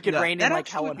 that she could reign in like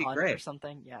Helen Hunt great. or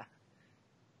something. Yeah,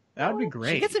 that would be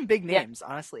great. She gets some big names,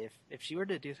 honestly. If she were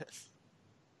to do this,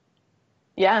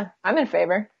 yeah, I'm in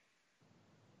favor.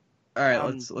 All right,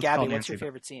 let's Gaby, what's your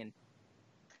favorite scene?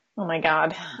 Oh my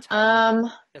God,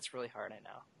 that's really hard. I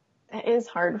know it is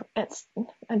hard. It's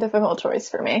a difficult choice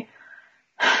for me.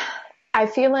 I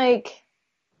feel like,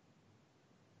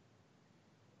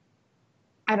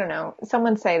 I don't know.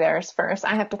 Someone say theirs first.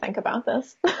 I have to think about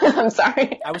this. I'm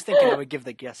sorry. I was thinking I would give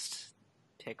the guest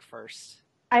pick first.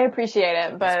 I appreciate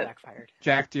it, but backfired.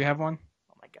 Jack, do you have one?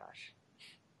 Oh my gosh.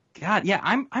 God, yeah,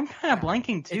 I'm kind of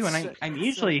blanking too, and I'm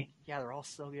usually they're all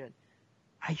so good.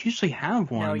 I usually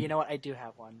have one. No, you know what? I do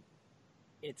have one.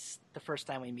 It's the first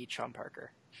time we meet Sean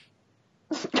Parker.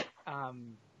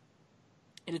 And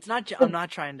it's not. I'm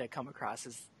not trying to come across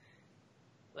as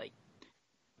like.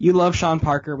 You love Sean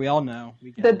Parker. We all know.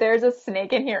 There's a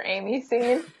snake in here, Amy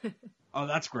scene. Oh,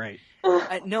 that's great.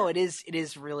 No, it is. It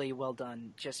is really well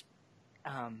done. Just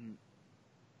the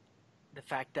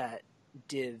fact that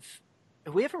Div.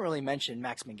 We haven't really mentioned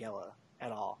Max Minghella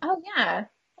at all. Oh yeah.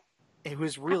 It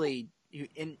was really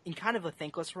in kind of a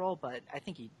thankless role, but I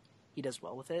think he does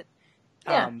well with it.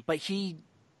 Yeah. But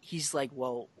he's like,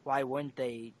 well, why wouldn't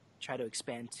they try to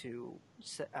expand to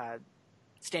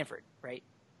Stanford, right?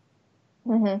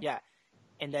 Mm-hmm. Yeah.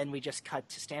 And then we just cut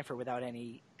to Stanford without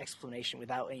any explanation,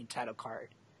 without any title card.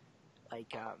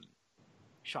 Like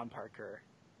Sean Parker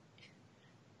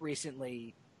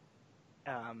recently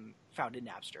founded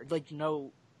Napster. Like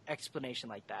no explanation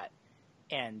like that.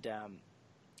 And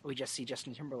we just see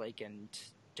Justin Timberlake and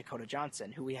Dakota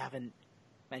Johnson, who we haven't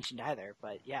mentioned either.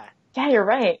 But yeah. Yeah, you're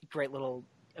right. Great little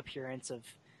appearance of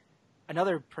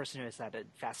another person who has had a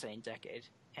fascinating decade.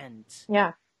 And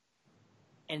yeah.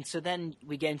 And so then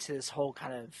we get into this whole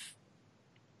kind of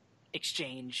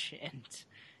exchange, and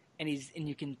he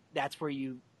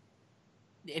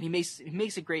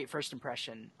makes a great first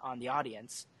impression on the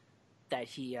audience that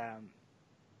he's a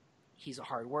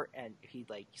hard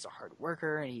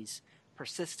worker and he's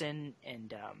persistent,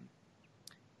 and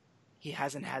he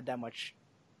hasn't had that much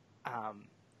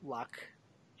luck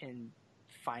in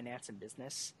finance and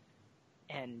business,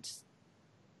 and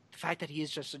the fact that he is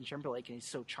Justin Timberlake and he's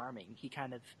so charming, he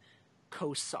kind of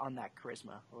coasts on that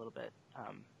charisma a little bit.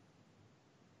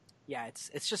 Yeah,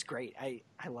 it's just great. I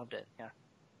loved it. Yeah.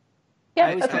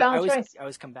 Yeah, that's a balanced choice. I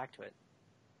always come back to it.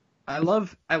 I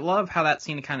love how that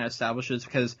scene kind of establishes,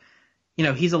 because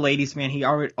he's a ladies' man. He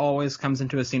always comes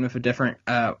into a scene with a different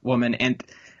woman, and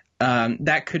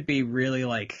that could be really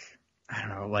like, I don't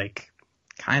know, like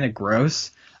kind of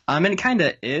gross. And it kind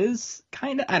of is,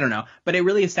 I don't know, but it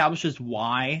really establishes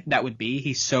why that would be.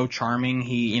 He's so charming.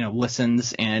 He,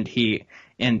 listens, and he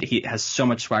has so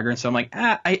much swagger. And so I'm like,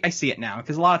 I see it now,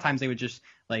 because a lot of times they would just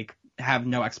like have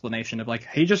no explanation of like,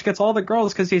 he just gets all the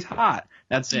girls because he's hot.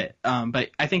 That's it.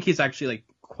 But I think he's actually like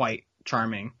quite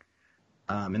charming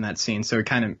in that scene, so it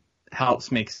kind of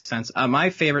helps make sense. My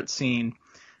favorite scene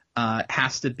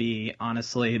has to be,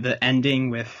 honestly, the ending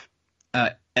with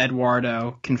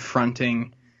Eduardo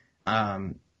confronting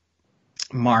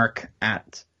Mark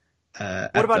at What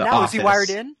at about the now? office. Is he wired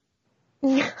in?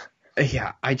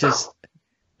 Yeah, I just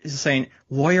saying,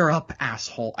 lawyer up,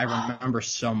 asshole. I remember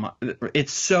so much.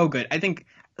 It's so good. I think,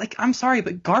 like, I'm sorry,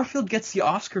 but Garfield gets the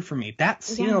Oscar for me. That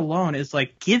scene alone is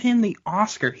like, give him the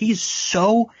Oscar. He's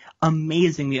so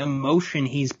amazing. The emotion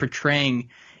he's portraying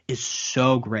is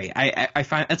so great. I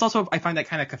find that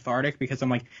kind of cathartic, because I'm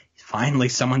like, finally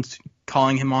someone's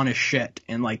calling him on his shit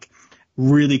and like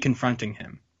really confronting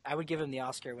him. I would give him the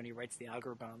Oscar when he writes the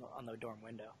algorithm on the dorm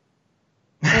window.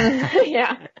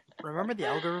 Yeah. Remember the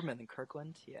algorithm in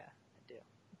Kirkland? Yeah, I do.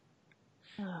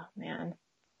 Oh man.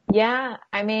 Yeah,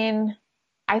 I mean,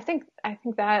 I think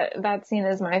that scene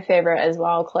is my favorite as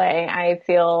well, Clay. I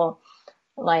feel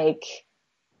like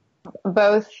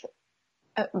both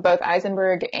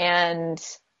Eisenberg and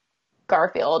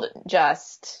Garfield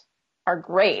just are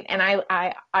great. And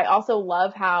I also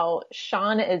love how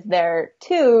Sean is there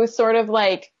too, sort of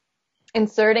like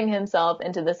inserting himself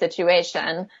into the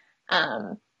situation.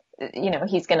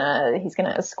 He's gonna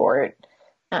escort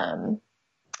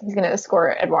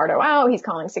Eduardo out. He's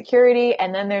calling security,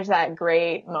 and then there's that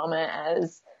great moment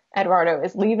as Eduardo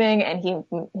is leaving, and he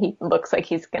looks like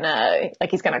he's gonna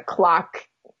clock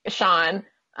Sean,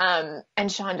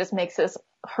 and Sean just makes this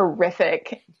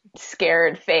horrific,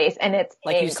 scared face, and it's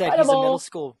like incredible. You said, he's a middle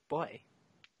school boy.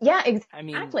 Yeah,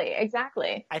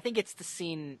 exactly. I think it's the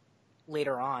scene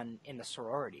later on in the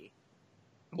sorority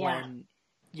when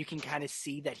you can kind of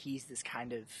see that he's this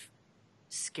kind of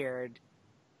scared.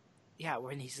 Yeah,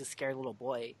 when he's a scared little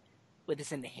boy with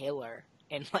this inhaler,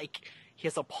 and like he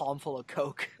has a palm full of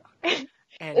Coke. And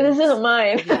this isn't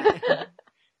mine. Yeah,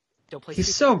 don't play.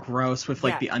 He's so gross with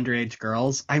like the underage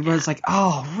girls. I was like,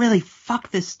 oh, really? Fuck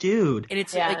this dude. And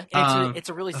it's it's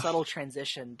a really subtle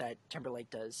transition that Timberlake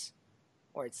does,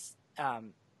 or it's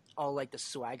all like the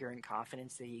swagger and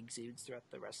confidence that he exudes throughout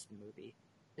the rest of the movie.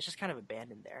 It's just kind of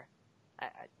abandoned there.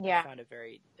 I found it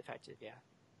very effective.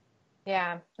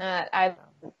 Yeah. I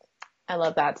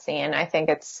love that scene. I think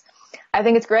it's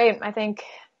great. I think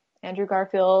Andrew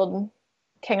Garfield,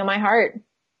 king of my heart.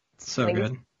 So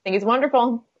good. I think he's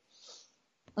wonderful.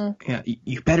 Yeah,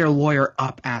 you better lawyer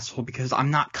up, asshole, because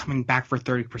I'm not coming back for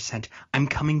 30%. I'm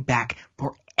coming back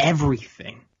for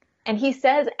everything. And he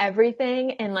says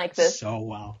everything in like this so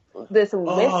well. This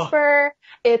whisper.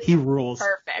 He rules.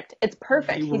 Perfect. It's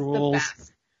perfect. He's rules. The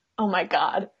best. Oh my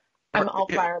God. I'm all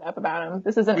fired up about him.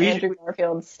 This is an Andrew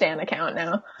Garfield stan account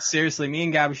now. Seriously, me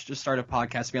and Gaby should just start a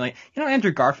podcast being like,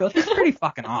 Andrew Garfield, he's pretty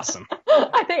fucking awesome.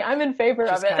 I think I'm in favor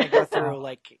of it. Just kind of go through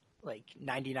like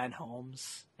 99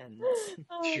 homes and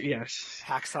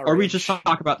Hacksaw or we Ridge. just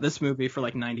talk about this movie for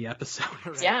like 90 episodes.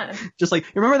 Right. Yeah. Just like,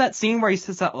 remember that scene where he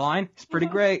says that line? It's pretty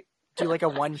great. Do like a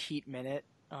one heat minute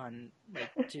on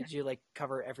did you like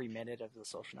cover every minute of The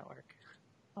Social Network?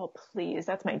 Oh please,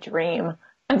 that's my dream.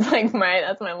 That's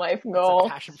my life goal. It's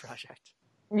a passion project.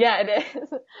 Yeah, it is.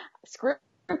 Screw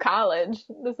college.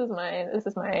 This is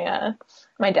my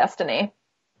my destiny.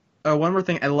 One more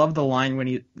thing, I love the line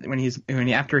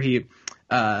after he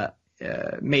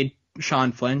made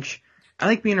Sean flinch. I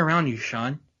like being around you,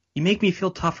 Sean. You make me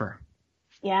feel tougher.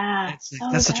 Yeah,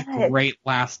 that's such a great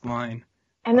last line.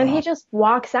 And then he just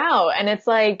walks out, and it's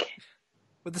like,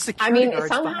 with the security guards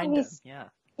somehow behind him.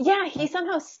 Yeah, he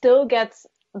somehow still gets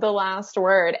the last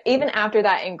word, even after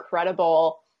that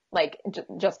incredible, like,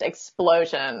 just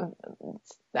explosion.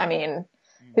 I mean,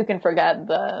 who can forget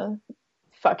the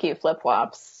fuck you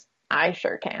flip-flops? I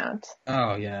sure can't.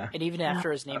 Oh, yeah. And even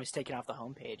after his name is taken off the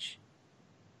homepage.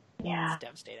 Yeah. It's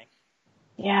devastating.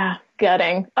 Yeah,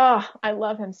 gutting. Oh, I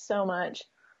love him so much.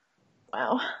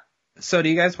 Wow. So do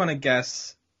you guys want to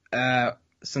guess,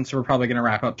 since we're probably going to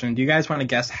wrap up soon, do you guys want to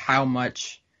guess how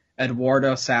much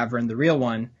Eduardo Saverin, the real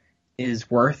one,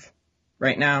 is worth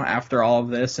right now after all of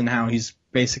this, and how he's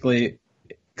basically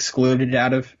excluded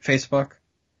out of Facebook?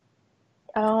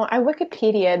 Oh, I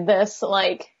Wikipedia'd this,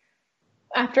 like,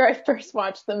 after I first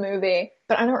watched the movie,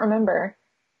 but I don't remember.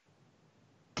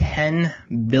 10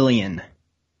 billion.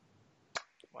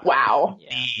 Wow.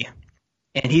 Yeah.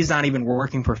 and he's not even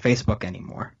working for Facebook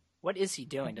anymore. What is he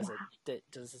doing? Does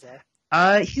it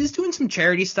say? He's doing some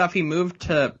charity stuff. He moved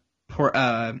to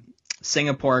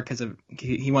Singapore because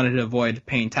he wanted to avoid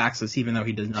paying taxes, even though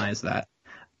he denies that.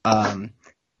 I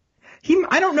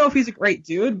don't know if he's a great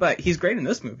dude, but he's great in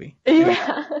this movie.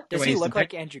 Yeah. Does he look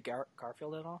like Andrew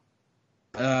Garfield at all?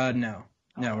 No,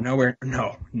 nowhere.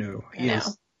 No. He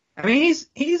is. I mean,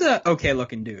 he's a okay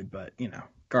looking dude, but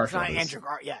Garfield. He's not Andrew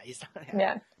Garfield. Yeah, he's not.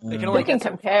 Yeah. We can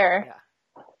compare.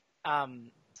 Yeah.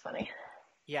 It's funny.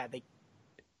 Yeah,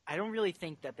 I don't really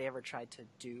think that they ever tried to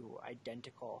do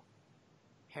identical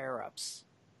hair ups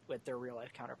with their real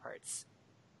life counterparts.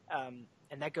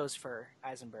 And that goes for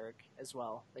Eisenberg as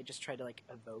well. They just tried to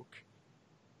evoke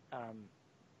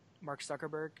Mark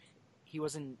Zuckerberg. He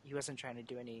wasn't trying to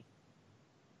do any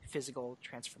physical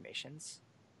transformations.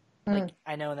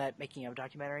 I know in that making of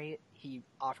documentary, he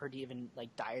offered to even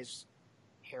dye his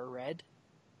hair red.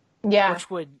 Yeah. Which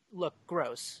would look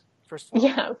gross, first of all.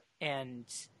 Yeah. And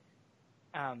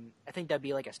I think that'd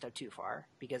be a step too far,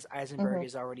 because Eisenberg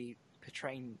is already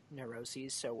portraying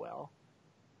neuroses so well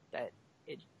that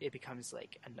it becomes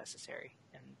unnecessary.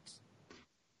 And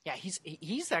yeah,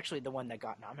 he's actually the one that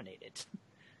got nominated.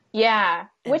 Yeah,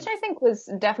 which I think was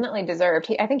definitely deserved.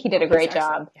 I think he did a great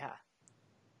job. Yeah.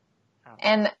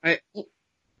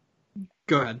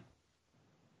 Go ahead.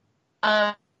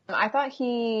 I thought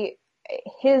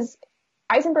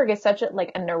Eisenberg is such a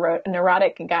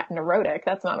neurotic guy. Neurotic,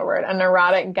 that's not a word. A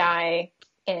neurotic guy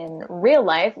in real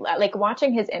life.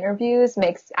 Watching his interviews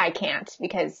I can't,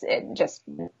 because it just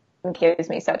gives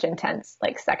me such intense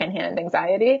secondhand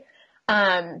anxiety.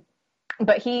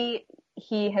 But he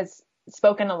has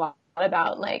spoken a lot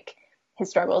about his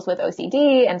struggles with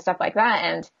OCD and stuff like that,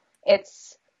 and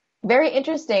it's very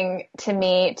interesting to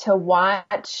me to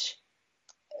watch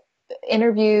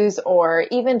interviews, or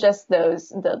even just the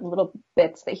little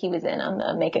bits that he was in on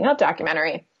the making of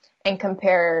documentary, and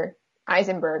compare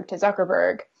Eisenberg to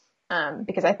Zuckerberg,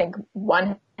 because I think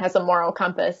one has a moral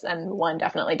compass and one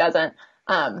definitely doesn't.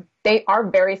 They are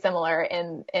very similar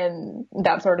in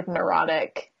that sort of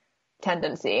neurotic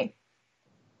tendency,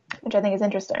 which I think is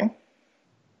interesting.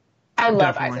 I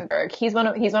love Eisenberg. He's one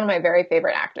of my very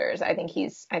favorite actors. I think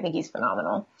he's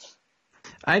phenomenal.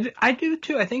 I do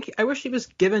too. I wish he was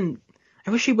given.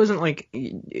 I wish he wasn't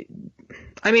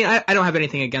I mean, I don't have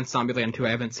anything against Zombieland 2.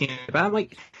 I haven't seen it, but I'm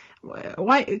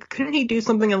why couldn't he do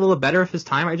something a little better with his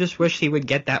time? I just wish he would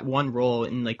get that one role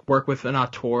and work with an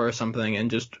auteur or something,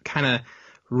 and just kind of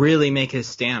really make his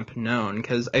stamp known,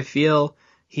 because I feel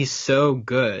he's so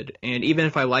good. And even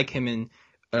if I like him in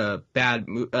bad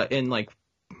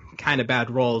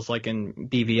roles, like in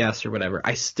BVS or whatever,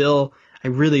 I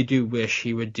really do wish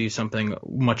he would do something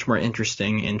much more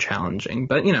interesting and challenging.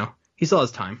 But he still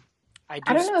has time. I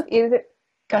don't know if either.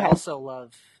 Go ahead. I also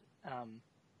love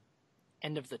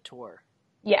End of the Tour.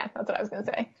 Yeah, that's what I was going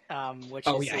to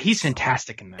say. He's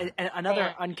fantastic in that.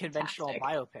 Another unconventional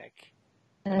biopic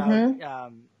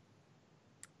about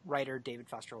writer David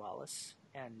Foster Wallace.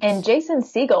 And Jason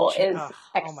Segel is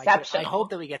exceptional. I hope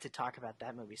that we get to talk about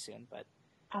that movie soon. But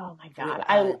oh my god,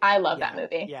 I love that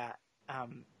movie. Yeah. I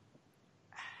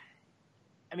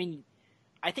mean,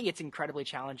 I think it's incredibly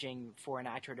challenging for an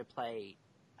actor to play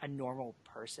a normal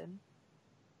person,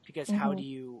 because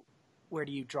where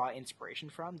do you draw inspiration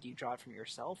from? Do you draw it from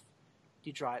yourself? Do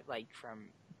you draw it from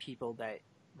people that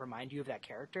remind you of that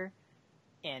character?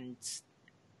 And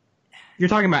you're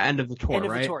talking about End of the Tour, right? End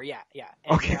of the Tour, yeah.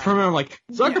 And, okay, for a minute,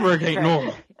 Zuckerberg ain't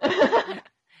normal.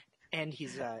 And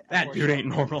he's that dude ain't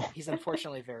normal. He's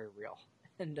unfortunately very real.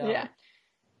 And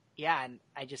and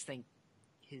I just think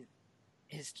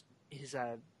his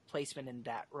placement in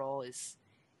that role it's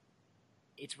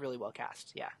really well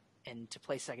cast. Yeah, and to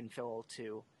play second fiddle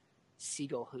to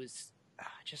Segel, who's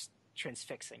just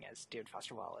transfixing as David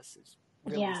Foster Wallace, is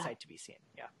really a sight to be seen.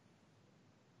 Yeah.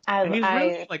 And he's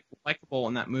really likable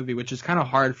in that movie, which is kind of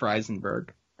hard for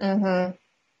Eisenberg.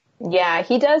 Mm-hmm. Yeah,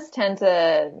 he does tend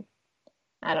to.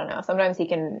 I don't know. Sometimes he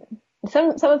can.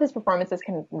 Some of his performances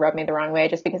can rub me the wrong way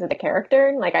just because of the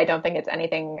character. I don't think it's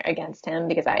anything against him,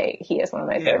 because he is one of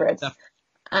my favorites.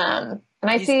 And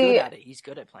he's good at it. He's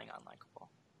good at playing unlikable.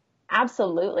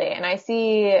 Absolutely, and I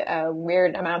see a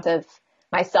weird amount of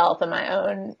myself and my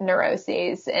own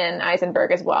neuroses in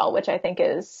Eisenberg as well, which I think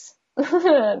is.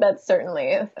 That's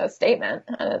certainly a statement,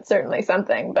 and it's certainly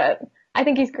something, but I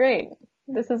think he's great.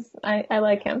 I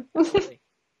like him.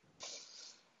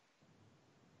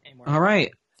 All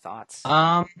right. Thoughts?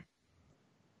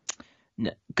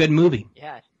 Good movie.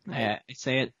 Yeah. I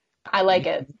say it. I like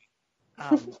it.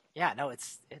 Yeah, no,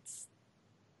 it's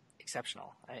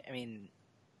exceptional. I mean,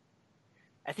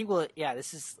 I think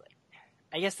this is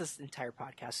I guess this entire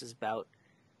podcast is about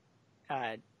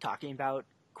talking about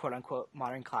quote unquote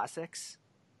modern classics.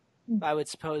 I would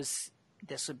suppose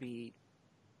this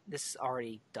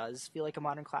already does feel like a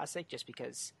modern classic, just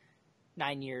because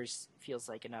 9 years feels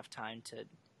like enough time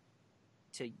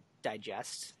to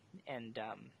digest. And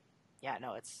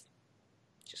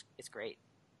it's great.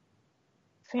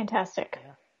 Fantastic.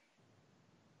 Yeah.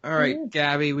 All right,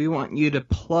 Gaby, we want you to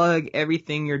plug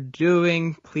everything you're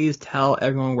doing. Please tell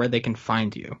everyone where they can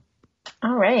find you.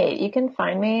 All right. You can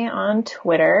find me on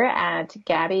Twitter at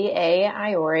Gaby A.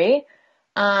 Iori.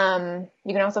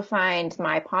 You can also find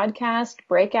my podcast,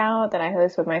 Breakout, that I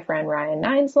host with my friend Ryan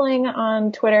Ninesling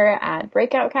on Twitter at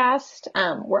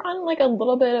BreakoutCast. We're on like a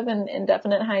little bit of an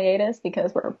indefinite hiatus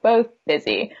because we're both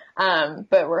busy.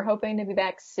 But we're hoping to be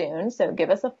back soon. So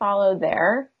give us a follow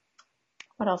there.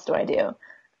 What else do I do?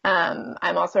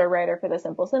 I'm also a writer for the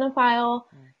Simple Cinephile,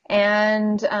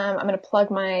 and I'm going to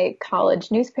plug my college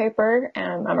newspaper.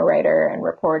 I'm a writer and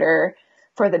reporter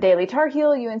for the Daily Tar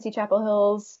Heel, UNC Chapel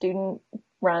Hill's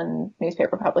student-run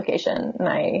newspaper publication. And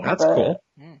I have cool.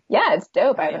 Yeah, it's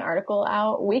dope. I have an article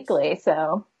out weekly,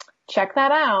 so check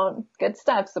that out. Good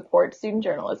stuff. Support student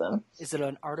journalism. Is it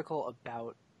an article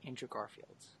about Andrew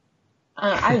Garfield?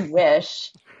 I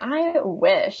wish.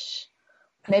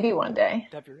 Maybe one day.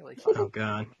 That'd be really fun. Oh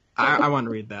God, I want to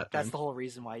read that. That's the whole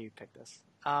reason why you picked this.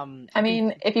 I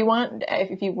mean, if you want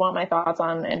my thoughts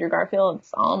on Andrew Garfield, it's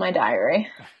all in my diary.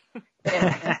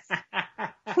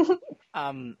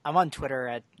 I'm on Twitter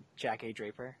at Jack A.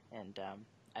 Draper, and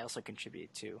I also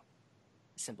contribute to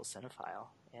Simple Cinephile,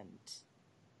 and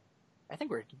I think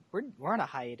we're on a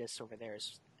hiatus over there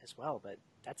as well, but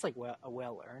that's like a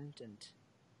well earned and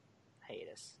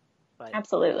hiatus. But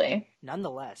absolutely.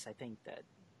 Nonetheless, I think that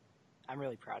I'm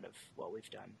really proud of what we've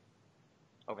done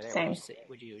over there. Same.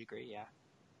 Would you agree? Yeah.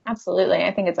 Absolutely.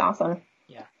 I think it's awesome.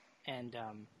 Yeah. And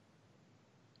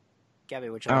Gaby,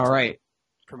 would you like to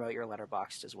promote your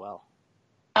Letterboxd as well?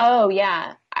 Oh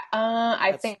yeah.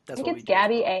 I think it's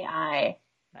Gaby well. AI.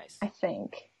 Nice. I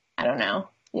think. I don't know.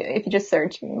 If you just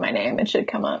search my name, it should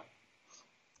come up.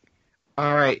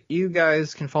 All right, you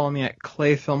guys can follow me at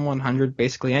Clayfilm100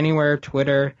 basically anywhere,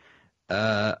 Twitter.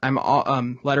 I'm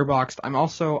Letterboxd. I'm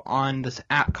also on this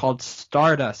app called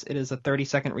Stardust. It is a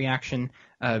 30-second reaction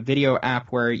video app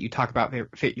where you talk about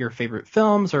your favorite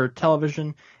films or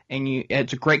television, and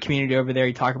it's a great community over there.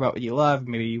 You talk about what you love.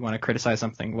 Maybe you want to criticize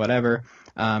something, whatever.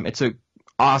 It's a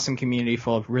awesome community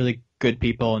full of really good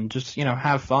people, and just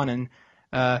have fun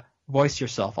and voice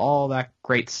yourself. All that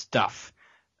great stuff.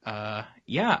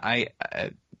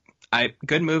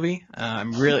 Good movie.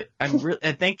 I'm really,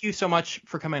 thank you so much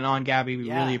for coming on, Gaby.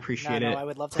 We really appreciate it. I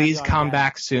would love to Please have you on come again.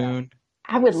 back soon.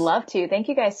 Yeah. I would love to. Thank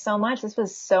you guys so much. This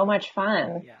was so much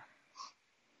fun.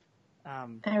 Yeah.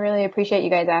 I really appreciate you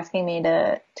guys asking me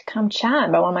to come chat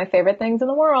about one of my favorite things in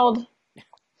the world.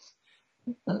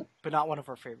 But not one of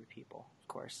our favorite people, of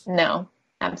course. No,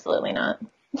 absolutely not.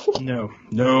 No.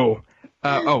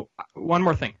 One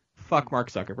more thing. Fuck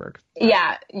Mark Zuckerberg.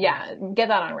 Yeah. Get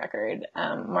that on record.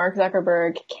 Mark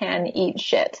Zuckerberg can eat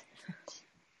shit.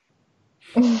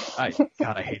 I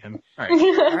hate him. All right.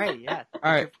 All right, yeah.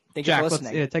 All right, Thank Jack, you for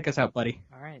listening. take us out, buddy.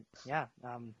 All right, yeah.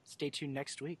 Stay tuned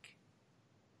next week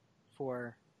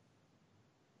for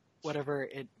whatever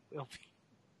it will be.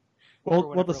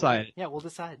 We'll decide. Yeah, we'll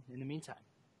decide in the meantime.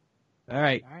 All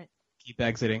right. All right. Keep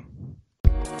exiting.